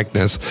 image, and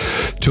likeness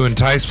to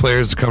entice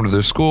players to come to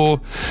their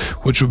school,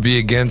 which would be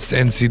against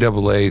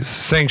NCAA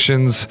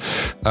sanctions,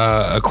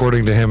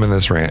 according to him in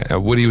this rant.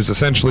 What he was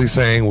essentially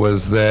saying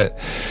was that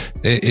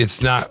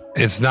it's not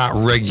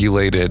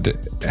regulated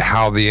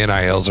how the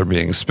NILs are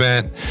being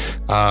spent.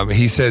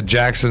 He said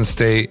Jackson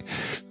State,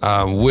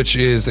 which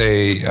is what's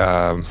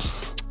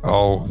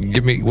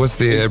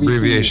the HBCU.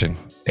 Abbreviation?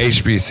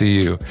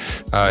 HBCU,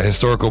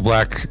 Historical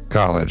Black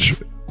College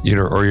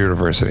or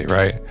University,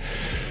 right?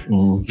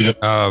 Yep.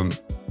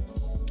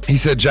 He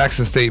said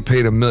Jackson State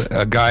paid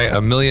a guy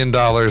 $1 million.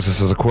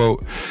 This is a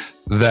quote.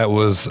 That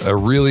was a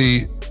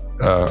really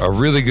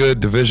good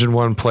Division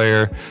I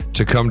player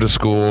to come to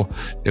school.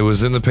 It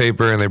was in the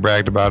paper and they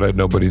bragged about it.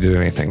 Nobody did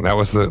anything. That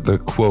was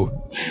the quote.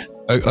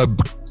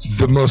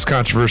 the most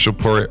controversial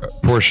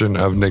portion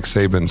of Nick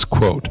Saban's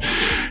quote.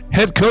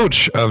 Head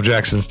coach of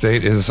Jackson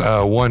State is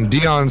one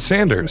Deion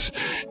Sanders,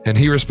 and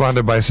he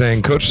responded by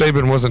saying, Coach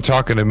Saban wasn't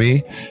talking to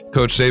me.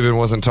 Coach Saban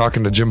wasn't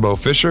talking to Jimbo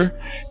Fisher.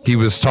 He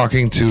was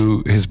talking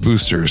to his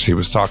boosters. He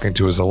was talking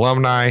to his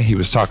alumni. He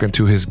was talking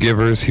to his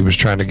givers. He was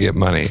trying to get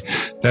money.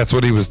 That's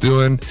what he was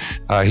doing.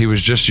 He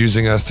was just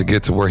using us to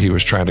get to where he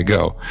was trying to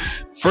go.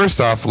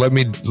 First off, let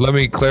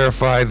me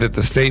clarify that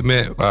the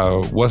statement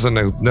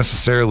wasn't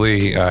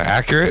necessarily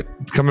accurate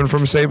coming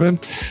from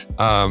Saban.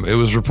 It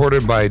was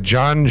reported by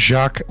John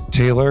Jacques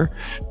Taylor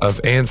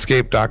of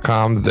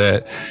Anscape.com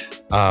that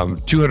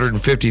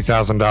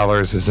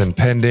 $250,000 is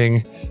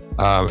impending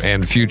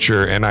and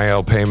future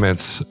NIL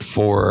payments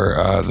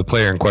for the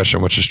player in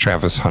question, which is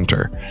Travis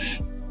Hunter.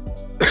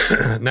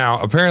 Now,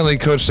 apparently,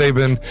 Coach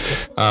Saban,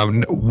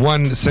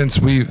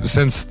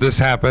 since this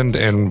happened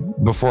and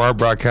before our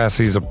broadcast,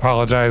 he's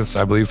apologized,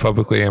 I believe,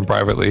 publicly and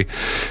privately.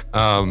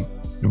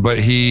 But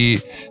he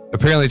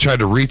apparently tried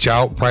to reach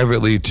out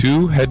privately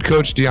to head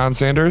coach Deion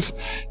Sanders,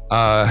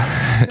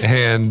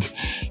 and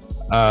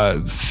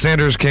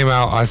Sanders came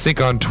out, I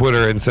think, on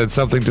Twitter and said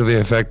something to the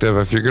effect of,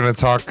 if you're going to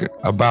talk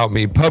about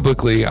me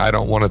publicly, I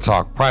don't want to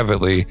talk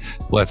privately.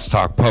 Let's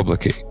talk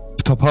publicly.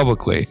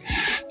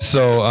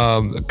 So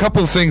a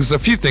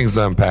few things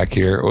to unpack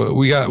here.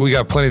 We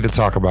got plenty to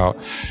talk about.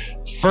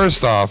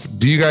 First off,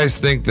 do you guys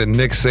think that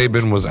Nick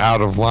Saban was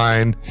out of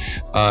line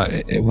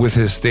with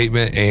his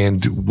statement,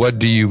 and what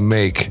do you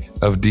make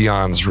of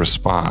Deion's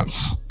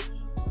response?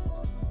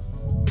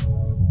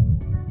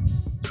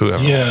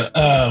 Whoever. Yeah,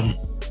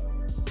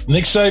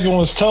 Nick Saban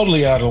was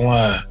totally out of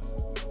line.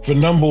 For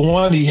number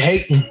one, he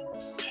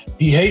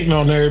hating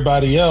on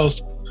everybody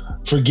else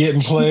for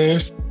getting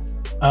players.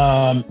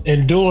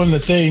 And doing the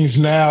things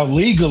now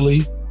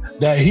legally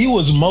that he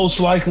was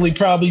most likely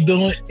probably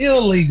doing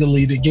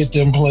illegally to get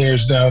them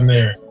players down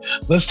there.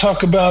 Let's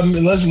talk about,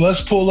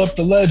 let's pull up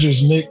the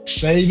ledgers, Nick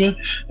Saban,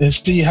 and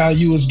see how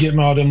you was getting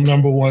all them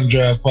number one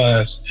draft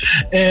class.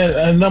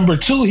 And number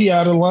two, he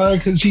out of line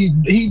because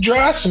he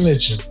dry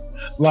snitching.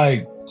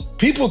 Like,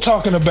 people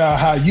talking about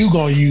how you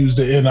gonna use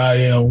the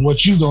NIL,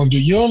 what you gonna do.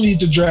 You don't need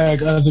to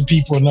drag other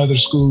people and other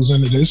schools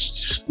into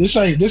this. This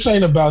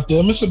ain't about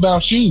them. It's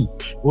about you.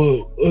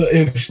 Well,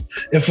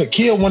 if a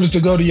kid wanted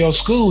to go to your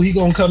school, he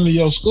gonna come to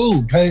your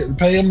school. Pay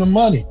him the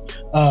money.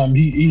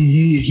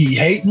 He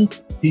hating.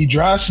 He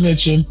dry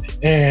snitching,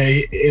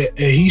 and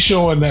he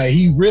showing that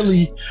he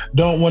really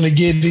don't want to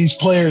give these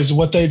players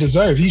what they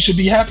deserve. He should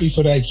be happy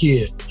for that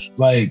kid.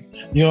 Like,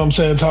 you know what I'm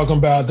saying? Talking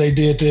about they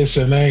did this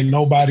and ain't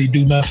nobody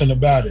do nothing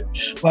about it.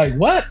 Like,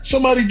 what?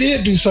 Somebody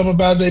did do something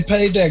about it. They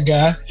paid that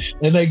guy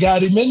and they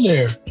got him in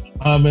there.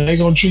 And they're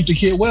going to treat the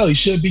kid well. He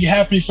should be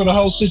happy for the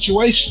whole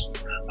situation.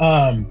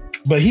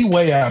 But he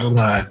way out of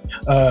line.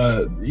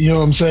 You know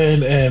what I'm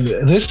saying? And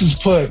this has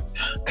put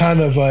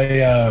kind of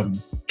a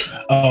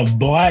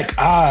black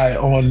eye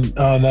on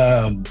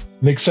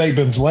Nick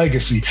Saban's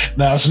legacy.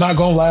 Now, it's not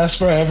going to last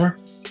forever.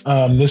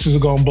 This is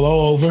going to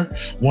blow over.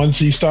 Once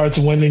he starts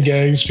winning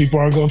games, people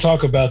aren't going to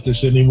talk about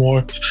this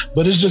anymore.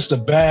 But it's just a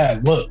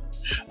bad look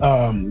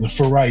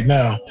for right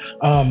now.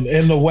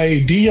 And the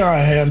way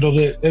Deion handled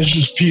it, it's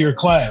just pure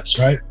class,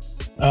 right?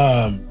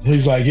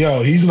 He's like,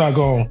 yo, he's not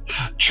going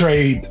to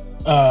trade,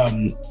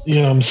 you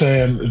know what I'm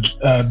saying,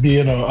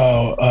 being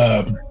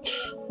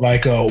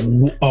like a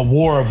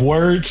war of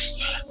words.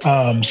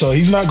 So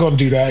he's not going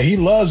to do that. He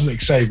loves Nick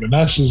Saban.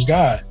 That's his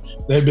guy.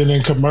 They've been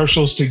in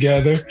commercials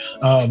together.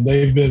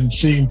 They've been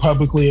seen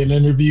publicly in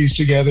interviews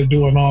together,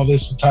 doing all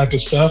this type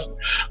of stuff.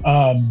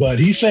 But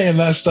he's saying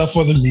that stuff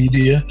for the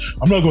media.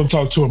 I'm not going to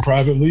talk to him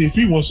privately. If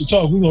he wants to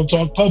talk, we're going to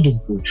talk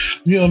publicly.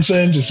 You know what I'm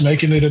saying? Just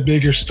making it a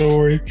bigger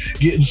story,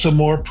 getting some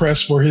more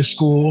press for his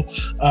school.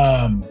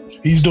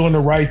 He's doing the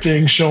right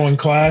thing, showing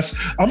class.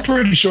 I'm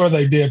pretty sure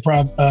they did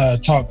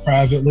talk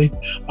privately.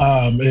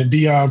 And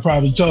Deion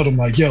probably told him,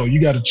 like, yo,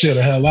 you got to chill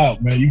the hell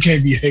out, man. You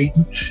can't be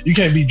hating. You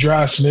can't be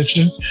dry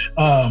snitching.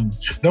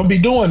 Don't be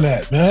doing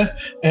that, man.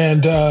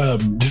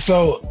 And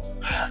so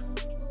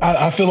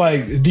I feel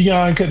like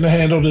Deion couldn't have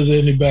handled it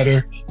any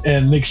better,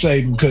 and Nick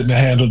Saban couldn't have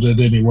handled it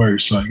any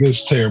worse. Like,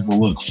 it's a terrible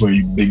look for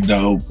you, big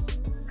dog.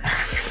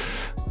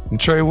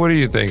 Trey, what do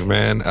you think,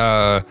 man?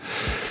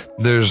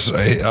 There's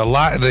a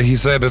lot that he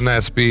said in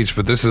that speech,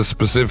 but this is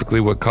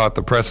specifically what caught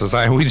the press's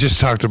eye. We just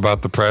talked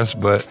about the press,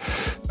 but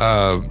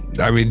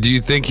I mean, do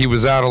you think he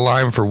was out of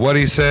line for what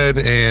he said?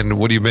 And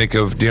what do you make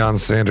of Deion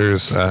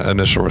Sanders'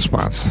 initial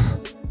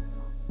response?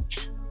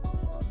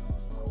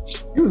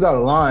 He was out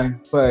of line,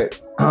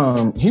 but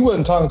he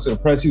wasn't talking to the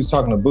press. He was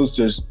talking to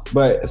boosters.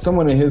 But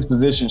someone in his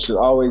position should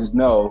always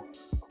know,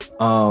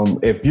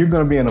 if you're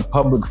going to be in a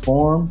public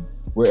forum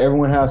where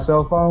everyone has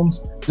cell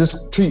phones,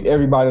 just treat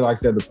everybody like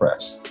they're the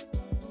press.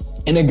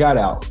 And it got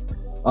out.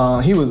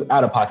 He was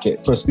out of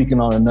pocket for speaking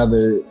on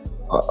another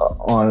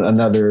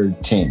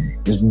team.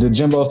 The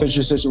Jimbo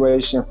Fisher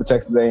situation for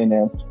Texas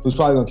A&M, who's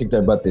probably going to kick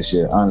their butt this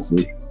year,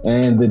 honestly.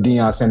 And the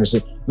Deion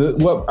Sanders.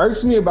 What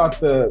irks me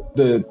about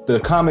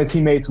the comments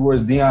he made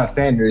towards Deion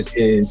Sanders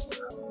is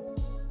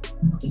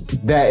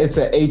that it's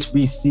a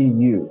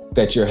HBCU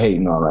that you're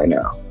hating on right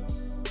now.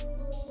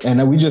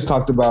 And we just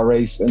talked about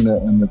race in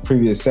the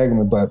previous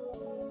segment, but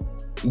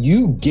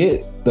you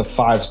get the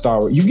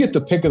 5-star, you get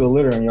the pick of the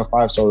litter in your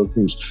 5-star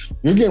recruits.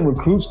 You're getting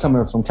recruits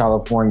coming from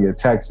California,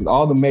 Texas,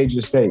 all the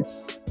major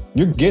states.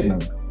 You're getting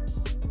them.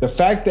 The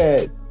fact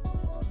that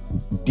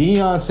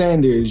Deion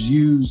Sanders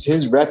used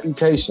his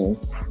reputation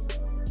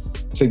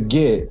to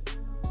get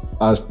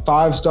a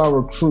 5-star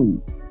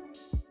recruit,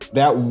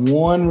 that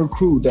one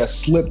recruit that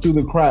slipped through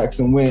the cracks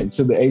and went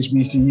to the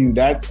HBCU,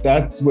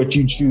 that's what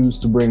you choose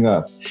to bring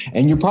up.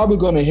 And you're probably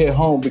going to hit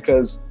home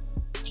because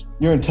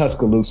you're in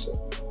Tuscaloosa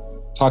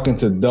talking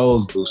to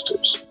those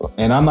boosters.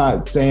 And I'm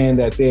not saying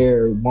that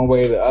they're one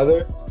way or the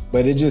other,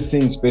 but it just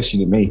seems fishy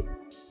to me.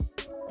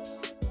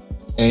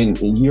 And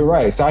you're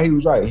right. Sahi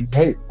was right. He's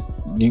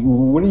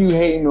what are you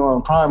hating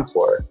on Prime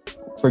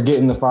for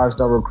getting the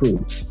 5-star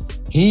recruit?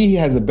 He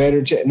has a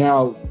better chance.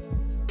 Now,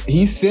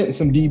 he sent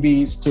some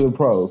DBs to the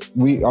pros.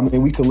 We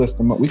can list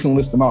them up. We can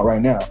list them out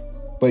right now.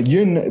 But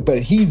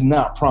he's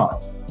not Prime.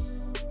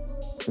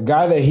 The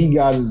guy that he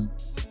got is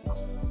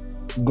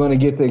going to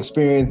get the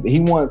experience. He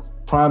wants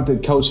Prime to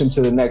coach him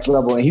to the next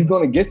level, and he's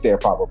going to get there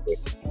probably.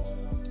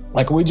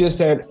 Like we just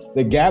said,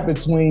 the gap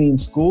between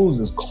schools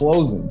is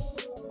closing.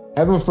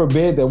 Heaven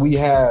forbid that we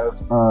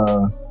have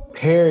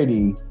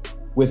parity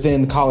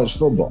within college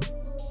football.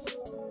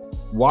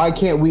 Why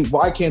can't the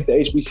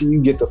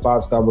HBCU get the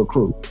 5-star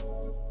recruit?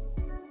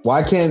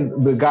 Why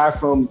can't the guy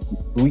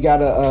we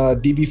got a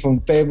DB from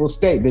Fayetteville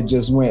State that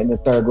just went in the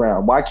 3rd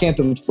round. Why can't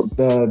the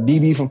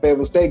DB from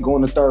Fayetteville State go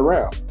in the 3rd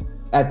round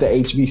at the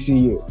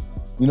HBCU?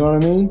 You know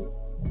what I mean?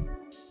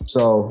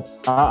 So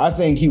I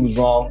think he was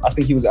wrong. I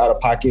think he was out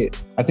of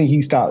pocket. I think he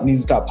needs to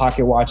stop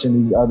pocket watching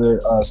these other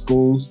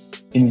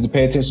schools. He needs to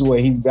pay attention to what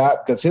he's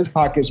got because his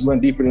pockets run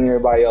deeper than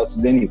everybody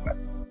else's anyway.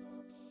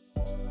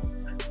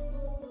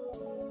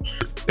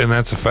 And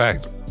that's a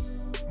fact.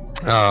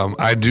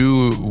 I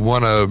do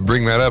want to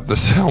bring that up.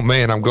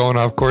 I'm going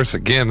off course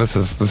again. This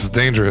is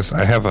dangerous.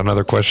 I have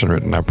another question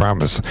written, I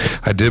promise.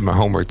 I did my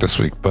homework this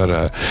week,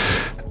 but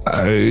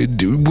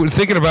we're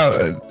thinking about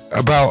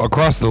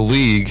across the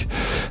league,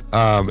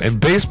 in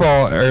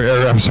baseball,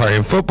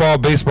 in football,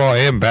 baseball,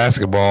 and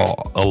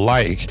basketball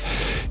alike.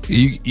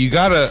 You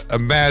gotta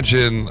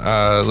imagine.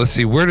 Let's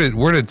see, where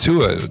did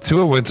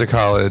Tua went to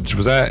college?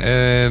 Was that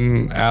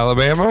in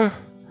Alabama?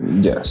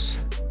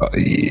 Yes.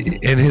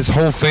 And his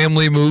whole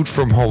family moved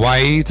from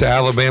Hawaii to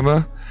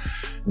Alabama.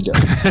 Yeah.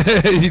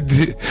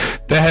 That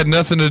had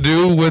nothing to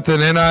do with an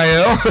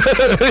NIL.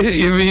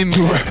 You mean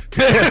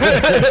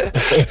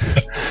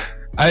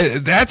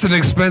that's an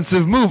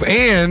expensive move,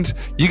 and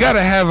you got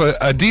to have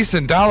a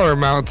decent dollar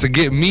amount to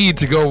get me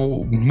to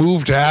go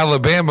move to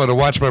Alabama to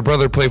watch my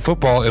brother play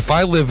football if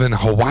I live in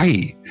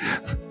Hawaii.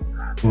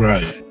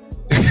 Right.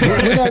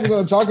 We're not even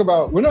going to talk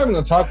about.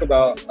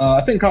 I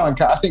think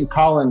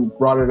Colin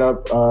brought it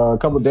up a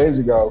couple of days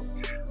ago.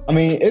 I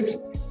mean,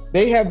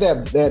 they have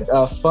that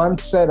fund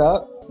set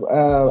up.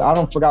 I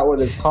don't forgot what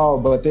it's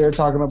called, but they're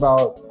talking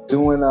about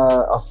doing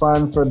a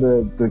fund for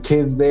the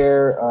kids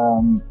there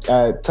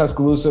at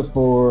Tuscaloosa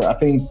for, I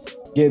think,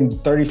 getting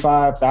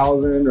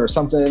 $35,000 or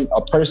something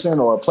a person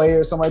or a player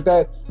or something like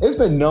that. It's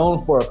been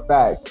known for a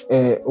fact,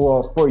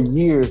 for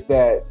years,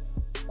 that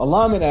a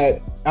lineman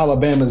at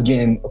Alabama is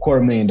getting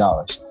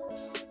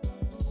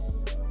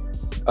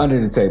 $250,000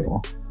 under the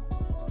table.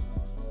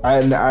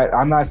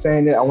 I'm not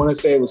saying that. I want to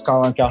say it was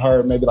Colin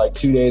Cowherd maybe like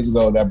 2 days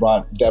ago that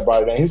brought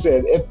it in. He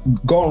said if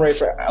going rate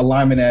for a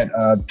lineman at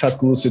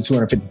Tuscaloosa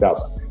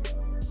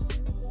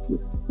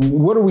 $250,000.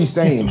 What are we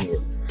saying here?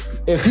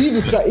 If he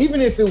decide,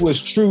 even if it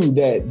was true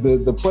that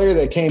the player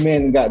that came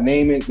in and got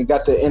named and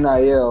got the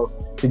NIL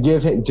to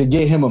get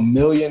him $1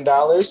 million,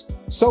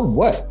 so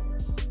what?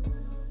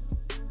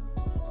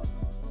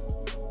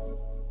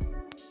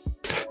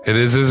 It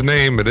is his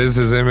name, it is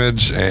his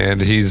image, and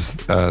he's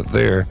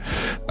there.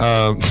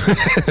 All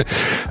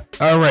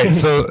right,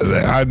 so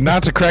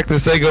not to crack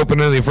this egg open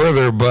any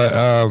further, but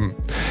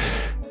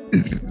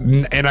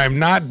and I'm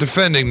not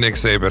defending Nick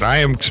Saban. I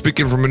am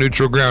speaking from a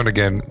neutral ground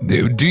again.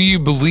 Do you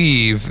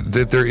believe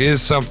that there is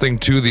something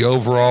to the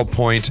overall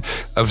point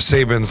of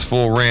Saban's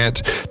full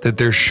rant, that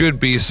there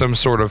should be some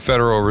sort of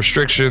federal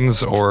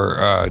restrictions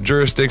or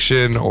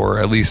jurisdiction or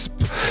at least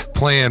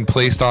plan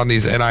placed on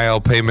these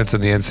NIL payments in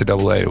the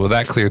NCAA? Will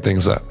that clear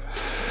things up?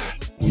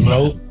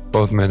 Nope.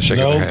 Both men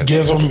shaking their heads.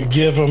 Give them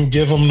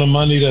the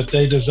money that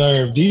they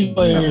deserve. These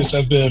players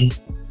have been,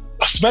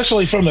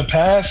 especially from the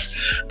past,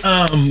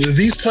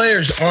 these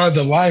players are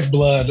the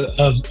lifeblood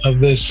of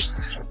this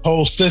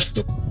whole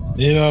system.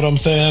 You know what I'm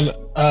saying?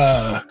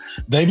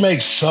 They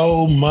make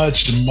so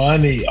much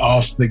money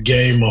off the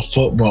game of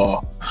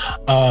football.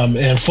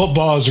 And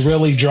football is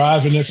really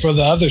driving it for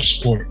the other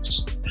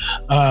sports.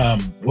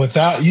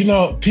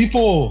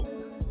 People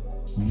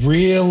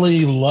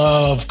really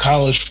love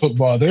college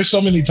football. There's so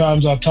many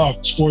times I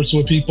talk sports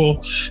with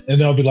people and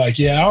they'll be like,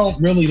 yeah, I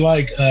don't really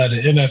like the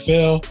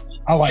NFL.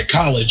 I like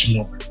college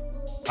more.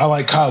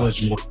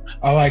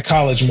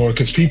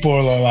 Because people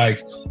are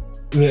like,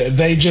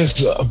 they just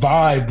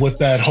vibe with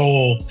that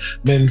whole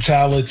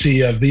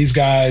mentality of these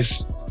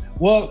guys.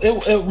 Well,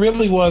 it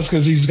really was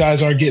because these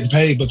guys aren't getting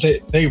paid, but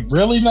they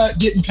really not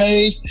getting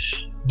paid,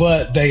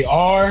 but they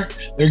are.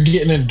 They're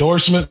getting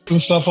endorsements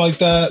and stuff like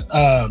that.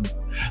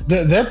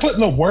 They're putting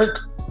the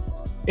work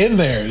in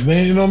there.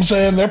 You know what I'm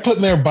saying? They're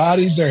putting their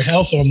bodies, their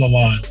health on the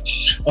line.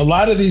 A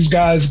lot of these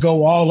guys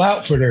go all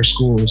out for their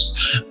schools.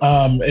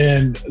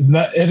 And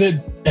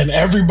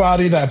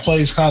everybody that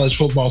plays college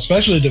football,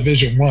 especially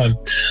Division I,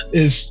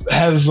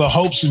 has the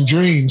hopes and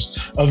dreams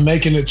of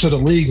making it to the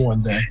league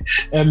one day.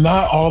 And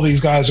not all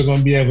these guys are going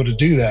to be able to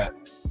do that.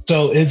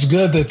 So it's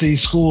good that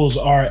these schools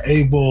are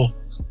able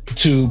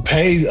to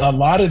pay a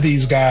lot of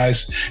these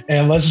guys.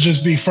 And let's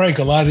just be frank,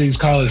 a lot of these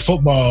college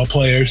football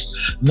players,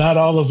 not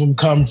all of them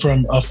come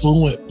from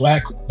affluent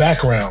Black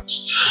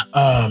backgrounds.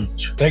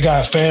 They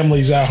got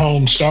families at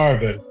home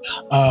starving.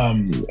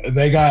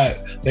 They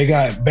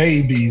got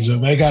babies,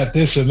 and they got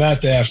this and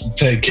that they have to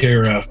take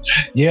care of.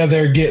 Yeah,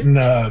 they're getting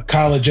a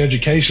college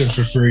education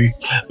for free,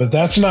 but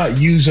that's not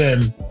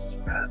using.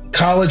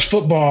 College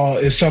football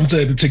is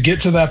something to get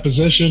to that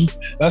position.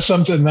 That's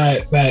something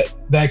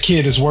that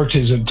kid has worked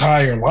his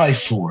entire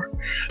life for.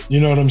 You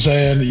know what I'm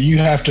saying? You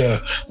have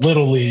to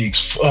little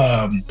leagues,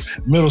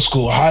 middle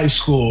school, high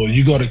school.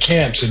 You go to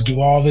camps and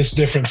do all this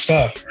different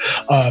stuff,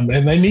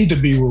 and they need to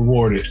be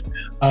rewarded.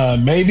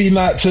 Maybe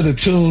not to the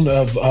tune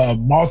of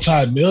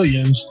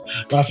multi-millions,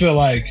 but I feel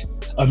like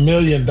 $1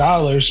 million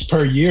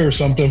per year or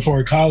something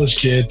for a college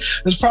kid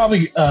is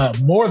probably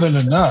more than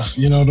enough.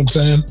 You know what I'm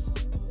saying?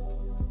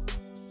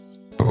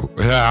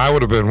 Yeah, I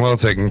would have been well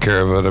taken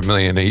care of at $1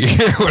 million a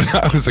year when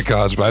I was a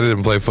college, but I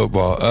didn't play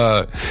football.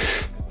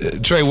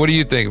 Trey, what do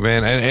you think,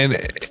 man?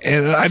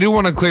 And I do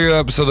want to clear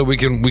up so that we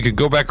could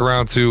go back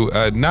around to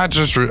not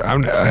just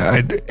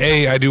I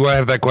do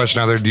have that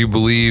question out there. Do you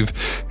believe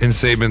in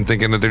Saban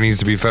thinking that there needs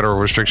to be federal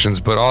restrictions,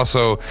 but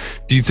also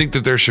do you think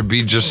that there should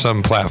be just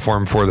some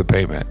platform for the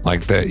payment,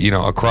 like that, you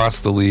know, across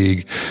the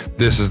league,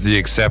 this is the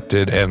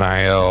accepted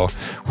NIL?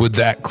 Would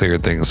that clear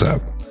things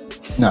up?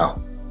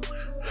 No.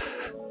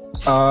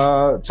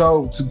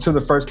 So to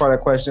the first part of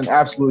the question,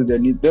 absolutely,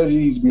 there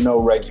needs to be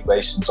no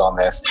regulations on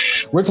this.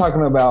 We're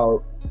talking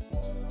about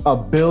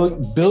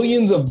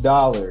billions of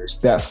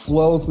dollars that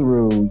flow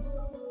through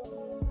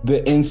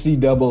the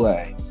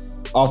NCAA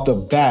off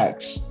the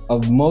backs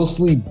of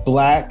mostly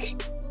Black,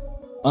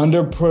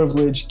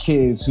 underprivileged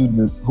kids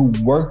who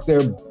work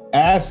their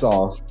ass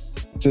off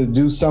to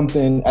do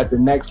something at the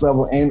next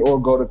level and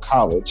or go to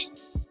college.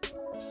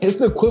 It's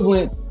the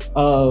equivalent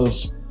of,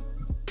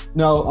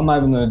 no, I'm not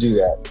even going to do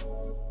that.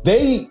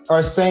 They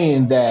are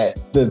saying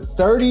that the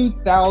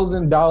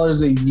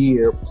 $30,000 a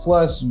year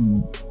plus,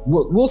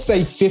 we'll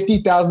say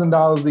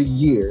 $50,000 a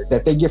year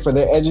that they get for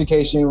their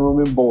education, room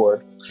and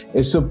board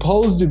is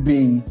supposed to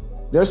be,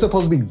 they're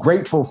supposed to be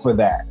grateful for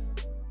that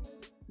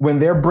when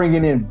they're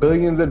bringing in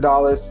billions of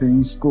dollars to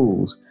these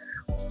schools.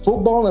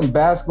 Football and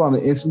basketball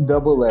in the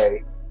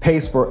NCAA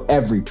pays for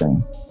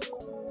everything.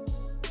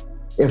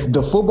 If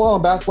the football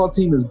and basketball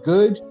team is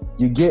good,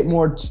 you get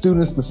more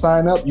students to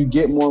sign up, you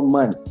get more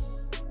money.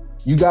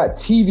 You got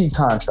TV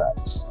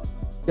contracts.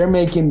 They're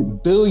making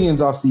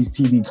billions off these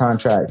TV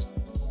contracts.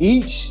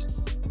 Each,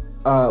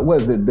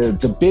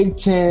 the Big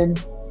 10,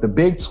 the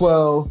Big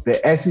 12,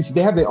 the SEC,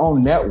 they have their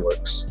own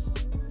networks.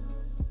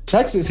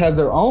 Texas has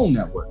their own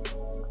network.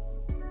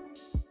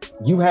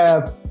 You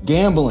have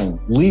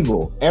gambling,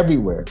 legal,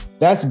 everywhere.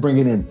 That's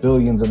bringing in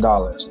billions of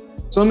dollars.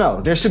 So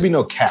no, there should be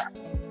no cap.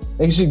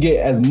 They should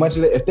get as much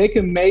as if they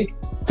can make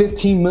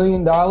 $15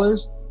 million,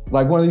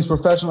 like one of these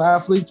professional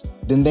athletes,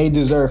 then they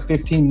deserve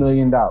 $15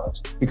 million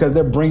because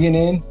they're bringing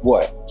in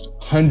what?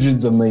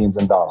 Hundreds of millions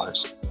of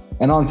dollars.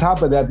 And on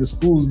top of that, the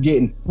school's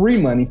getting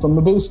free money from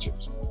the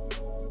boosters.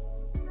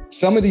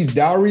 Some of these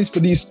dowries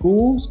for these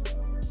schools,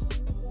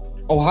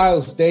 Ohio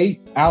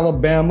State,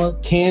 Alabama,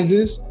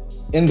 Kansas,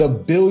 in the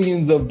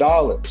billions of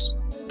dollars,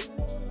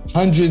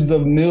 hundreds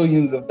of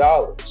millions of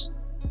dollars.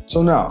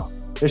 So no,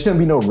 there shouldn't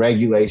be no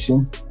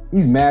regulation.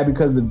 He's mad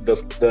because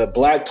the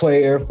Black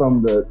player from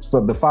the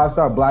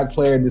 5-star Black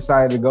player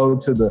decided to go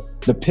to the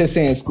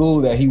pissant school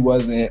that he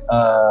wasn't,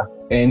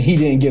 and he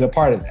didn't get a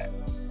part of that.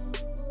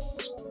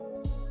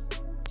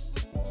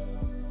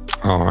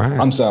 All right.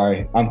 I'm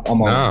sorry. I'm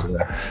on to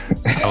that.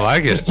 I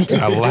like it.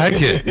 I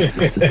like it.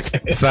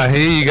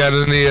 Sahi, you got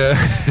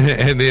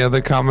any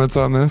other comments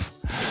on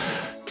this?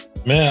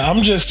 Man,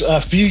 I'm just a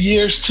few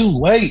years too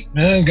late,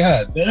 man.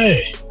 God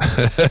dang.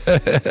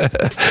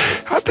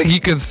 I think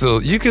you can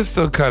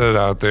still cut it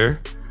out there.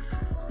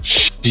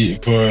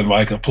 Shit, for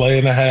like a play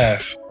and a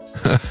half.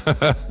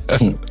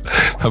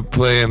 A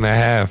play and a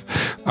half.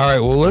 All right,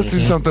 well, let's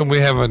do something we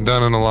haven't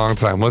done in a long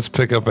time. Let's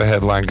pick up a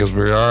headline because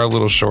we are a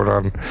little short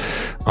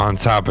on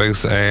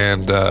topics.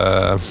 And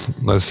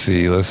let's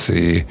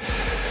see.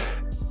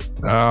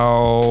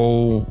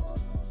 Oh,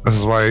 this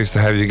is why I used to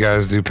have you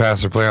guys do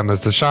pass or play on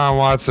this. Deshaun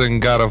Watson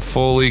got a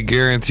fully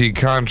guaranteed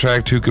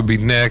contract. Who could be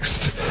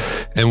next?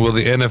 And will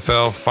the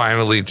NFL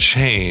finally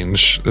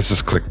change? This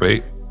is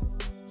clickbait.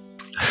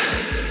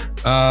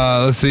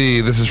 Let's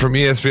see. This is from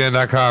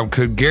ESPN.com.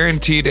 Could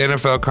guaranteed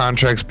NFL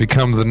contracts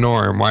become the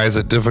norm? Why is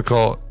it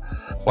difficult?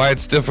 Why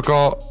it's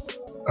difficult?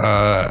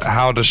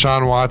 How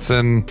Deshaun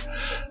Watson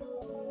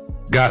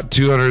got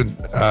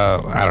 200.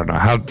 I don't know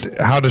how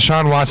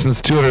Deshaun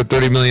Watson's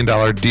 $230 million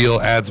deal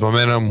adds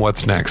momentum.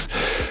 What's next?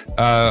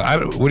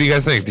 What do you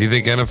guys think? Do you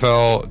think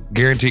NFL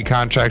guaranteed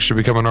contracts should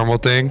become a normal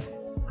thing?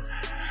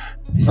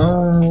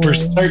 For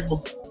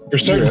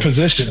certain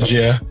positions,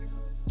 yeah.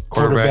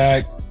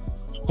 Quarterback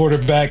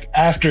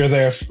after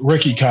their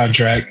rookie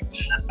contract.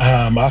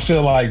 I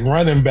feel like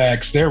running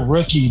backs, their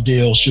rookie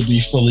deal should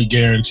be fully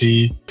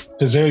guaranteed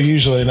because they're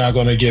usually not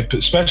going to get,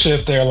 especially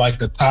if they're like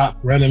the top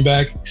running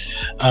back.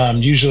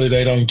 Usually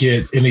they don't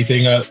get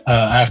anything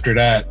after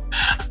that.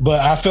 But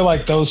I feel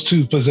like those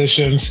two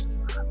positions,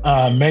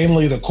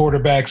 mainly the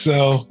quarterbacks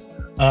though,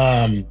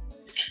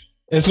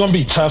 it's going to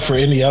be tough for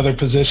any other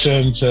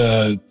position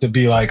to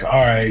be like,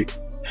 all right,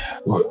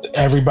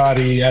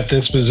 everybody at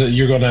this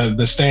position,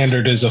 the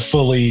standard is a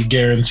fully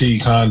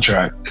guaranteed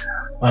contract.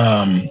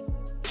 I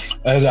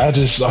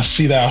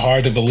see that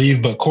hard to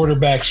believe, but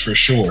quarterbacks for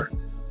sure.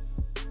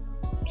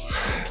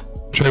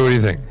 Trey, what do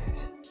you think? I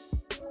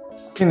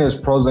think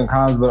there's pros and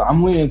cons, but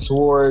I'm leaning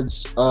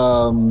towards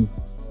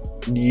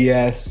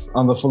yes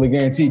on the fully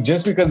guaranteed,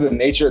 just because of the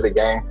nature of the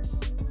game.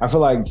 I feel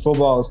like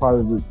football is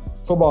the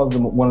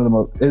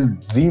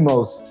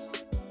most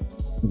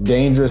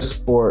dangerous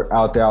sport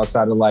out there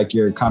outside of like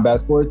your combat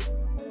sports,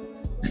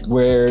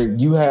 where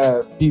you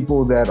have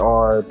people that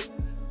are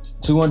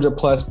 200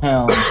 plus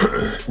pounds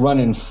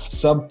running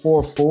sub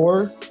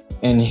 4.4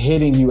 and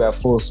hitting you at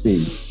full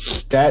speed.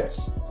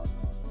 That's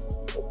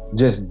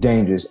just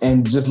dangerous.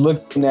 And just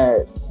looking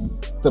at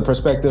the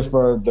perspective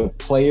for the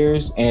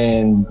players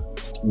and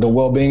the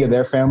well-being of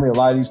their family, a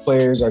lot of these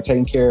players are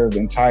taking care of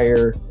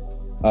entire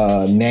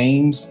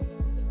names,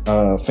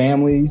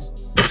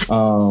 families,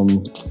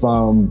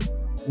 from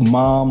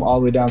mom all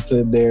the way down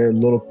to their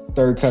little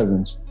third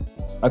cousins.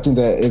 I think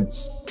they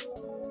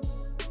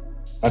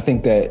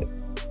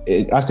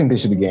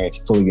should be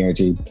fully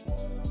guaranteed.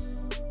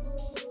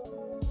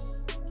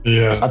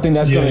 Yeah, I think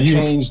that's going to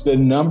change the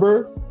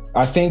number.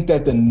 I think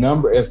that the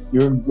number, if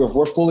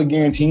we're fully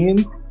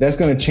guaranteeing, that's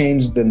going to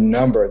change the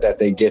number that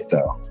they get,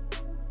 though,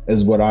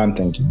 is what I'm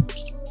thinking.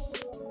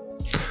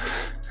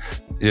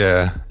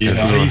 Yeah.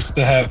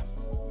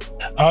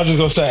 I was just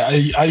going to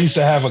say, I used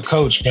to have a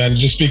coach, man,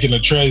 just speaking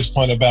of Trey's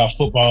point about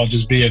football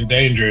just being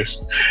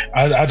dangerous.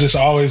 I just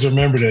always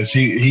remember this.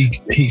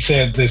 He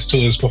said this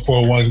to us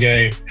before one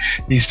game.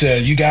 He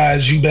said, you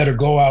guys, you better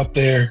go out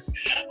there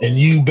and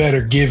you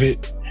better give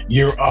it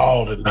your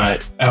all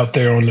tonight out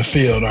there on the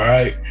field, all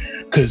right?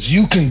 Because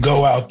you can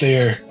go out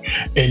there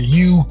and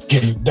you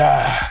can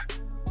die.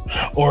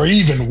 Or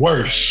even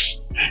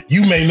worse,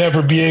 you may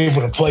never be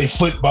able to play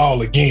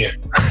football again.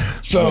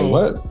 So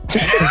what?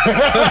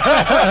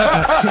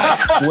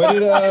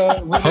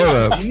 Hold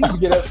up. He needs to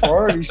get us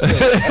priority shit.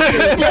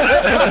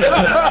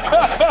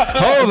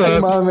 Hold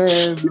up. My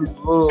man's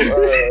little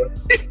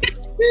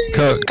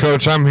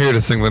Coach, I'm here to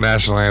sing the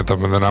national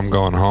anthem and then I'm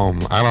going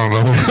home. I don't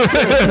know.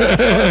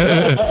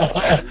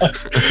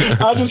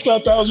 I just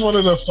thought that was one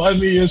of the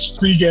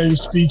funniest pregame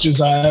speeches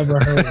I ever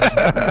heard.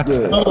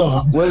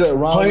 Was it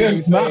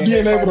wrong? Not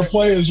being able to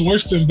play is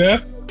worse than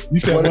death. You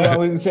said what I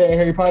was saying,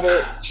 Harry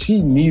Potter,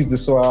 she needs to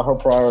sort out her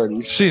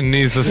priorities. She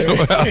needs to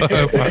sort out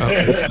her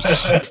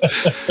priorities.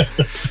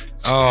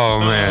 Oh,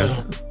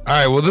 man. All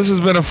right. Well, this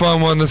has been a fun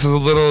one. This is a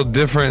little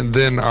different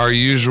than our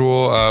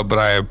usual, but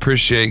I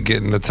appreciate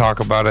getting to talk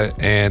about it.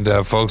 And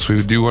folks,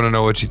 we do want to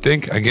know what you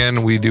think.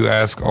 Again, we do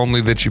ask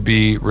only that you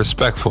be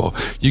respectful.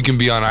 You can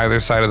be on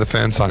either side of the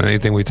fence on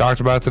anything we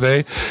talked about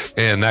today,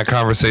 and that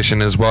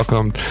conversation is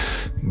welcomed.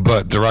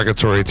 But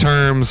derogatory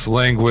terms,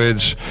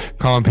 language,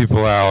 calling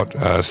people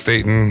out,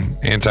 stating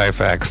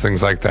anti-facts,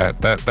 things like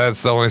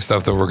that's the only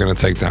stuff that we're going to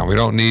take down. We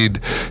don't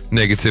need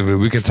negativity.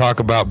 We can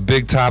talk about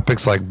big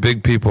topics like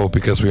big people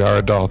because we are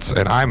adults,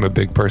 and I'm a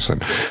big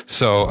person.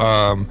 So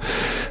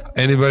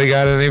anybody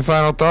got any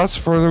final thoughts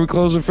before we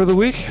close it for the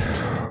week?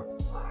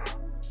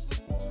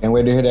 And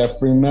wait to hear that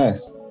free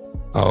mess.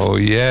 Oh,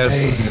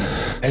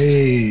 yes.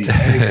 Hey,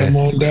 come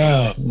on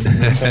down.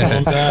 Come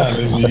on down.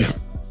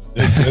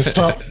 It's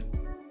something.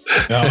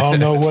 I don't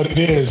know what it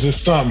is. It's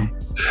something.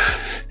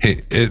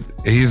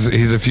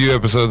 He's a few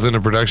episodes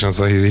into production,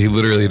 so he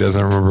literally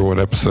doesn't remember what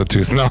episode 2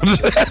 is. No.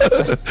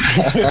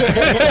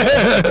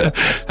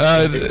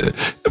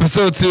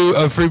 Episode 2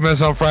 of Free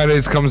Mess on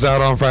Fridays comes out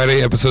on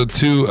Friday. Episode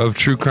 2 of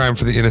True Crime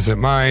for the Innocent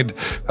Mind,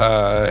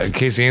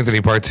 Casey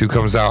Anthony Part 2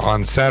 comes out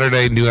on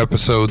Saturday. New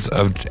episodes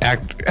of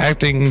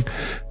Acting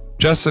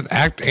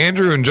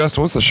Andrew and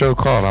Justin, what's the show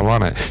called? I'm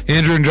on it.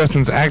 Andrew and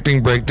Justin's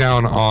acting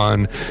breakdown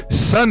on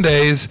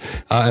Sundays.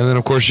 And then,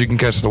 of course, you can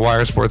catch the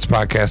Wire Sports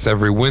Podcast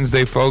every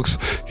Wednesday, folks.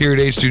 Here at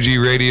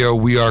H2G Radio,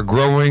 we are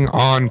growing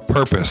on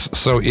purpose.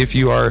 So if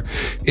you are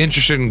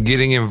interested in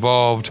getting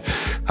involved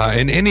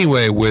in any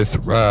way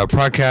with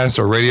podcast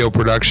or radio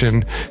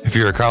production, if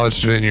you're a college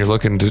student and you're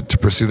looking to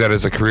pursue that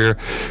as a career,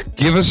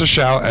 give us a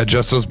shout at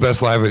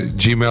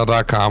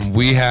justthosebestlive@gmail.com.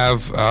 We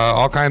have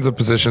all kinds of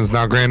positions.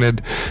 Now,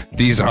 granted,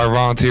 these are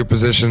volunteer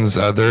positions.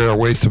 There are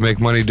ways to make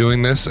money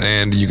doing this,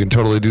 and you can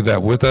totally do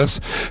that with us.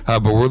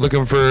 But we're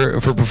looking for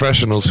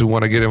professionals who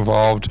want to get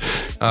involved,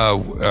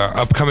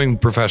 upcoming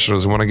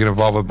professionals who want to get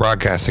involved with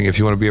broadcasting. If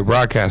you want to be a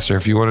broadcaster,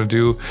 if you want to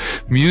do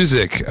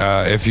music,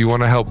 if you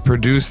want to help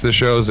produce the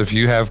shows, if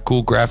you have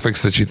cool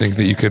graphics that you think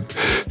that you could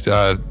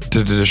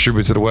to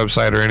distribute to the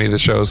website or any of the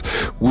shows,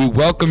 we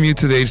welcome you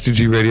to the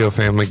H2G Radio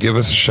family. Give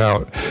us a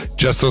shout.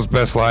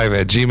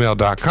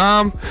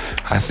 justthosebestlive@gmail.com.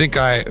 I think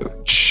I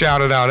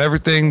shouted out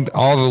everything.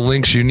 All the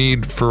links you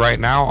need for right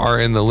now are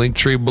in the link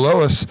tree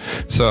below us.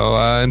 So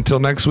until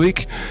next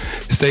week,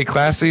 stay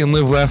classy and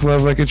live, laugh,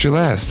 love like it's your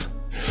last.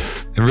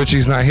 And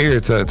Richie's not here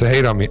to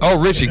hate on me. Oh,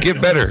 Richie,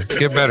 get better.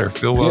 Get better.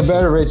 Feel well. Get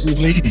better, Richie.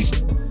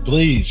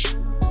 Please.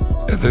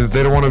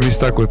 They don't want to be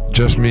stuck with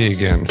just me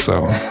again.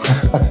 So,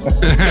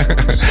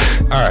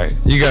 all right,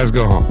 you guys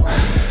go home.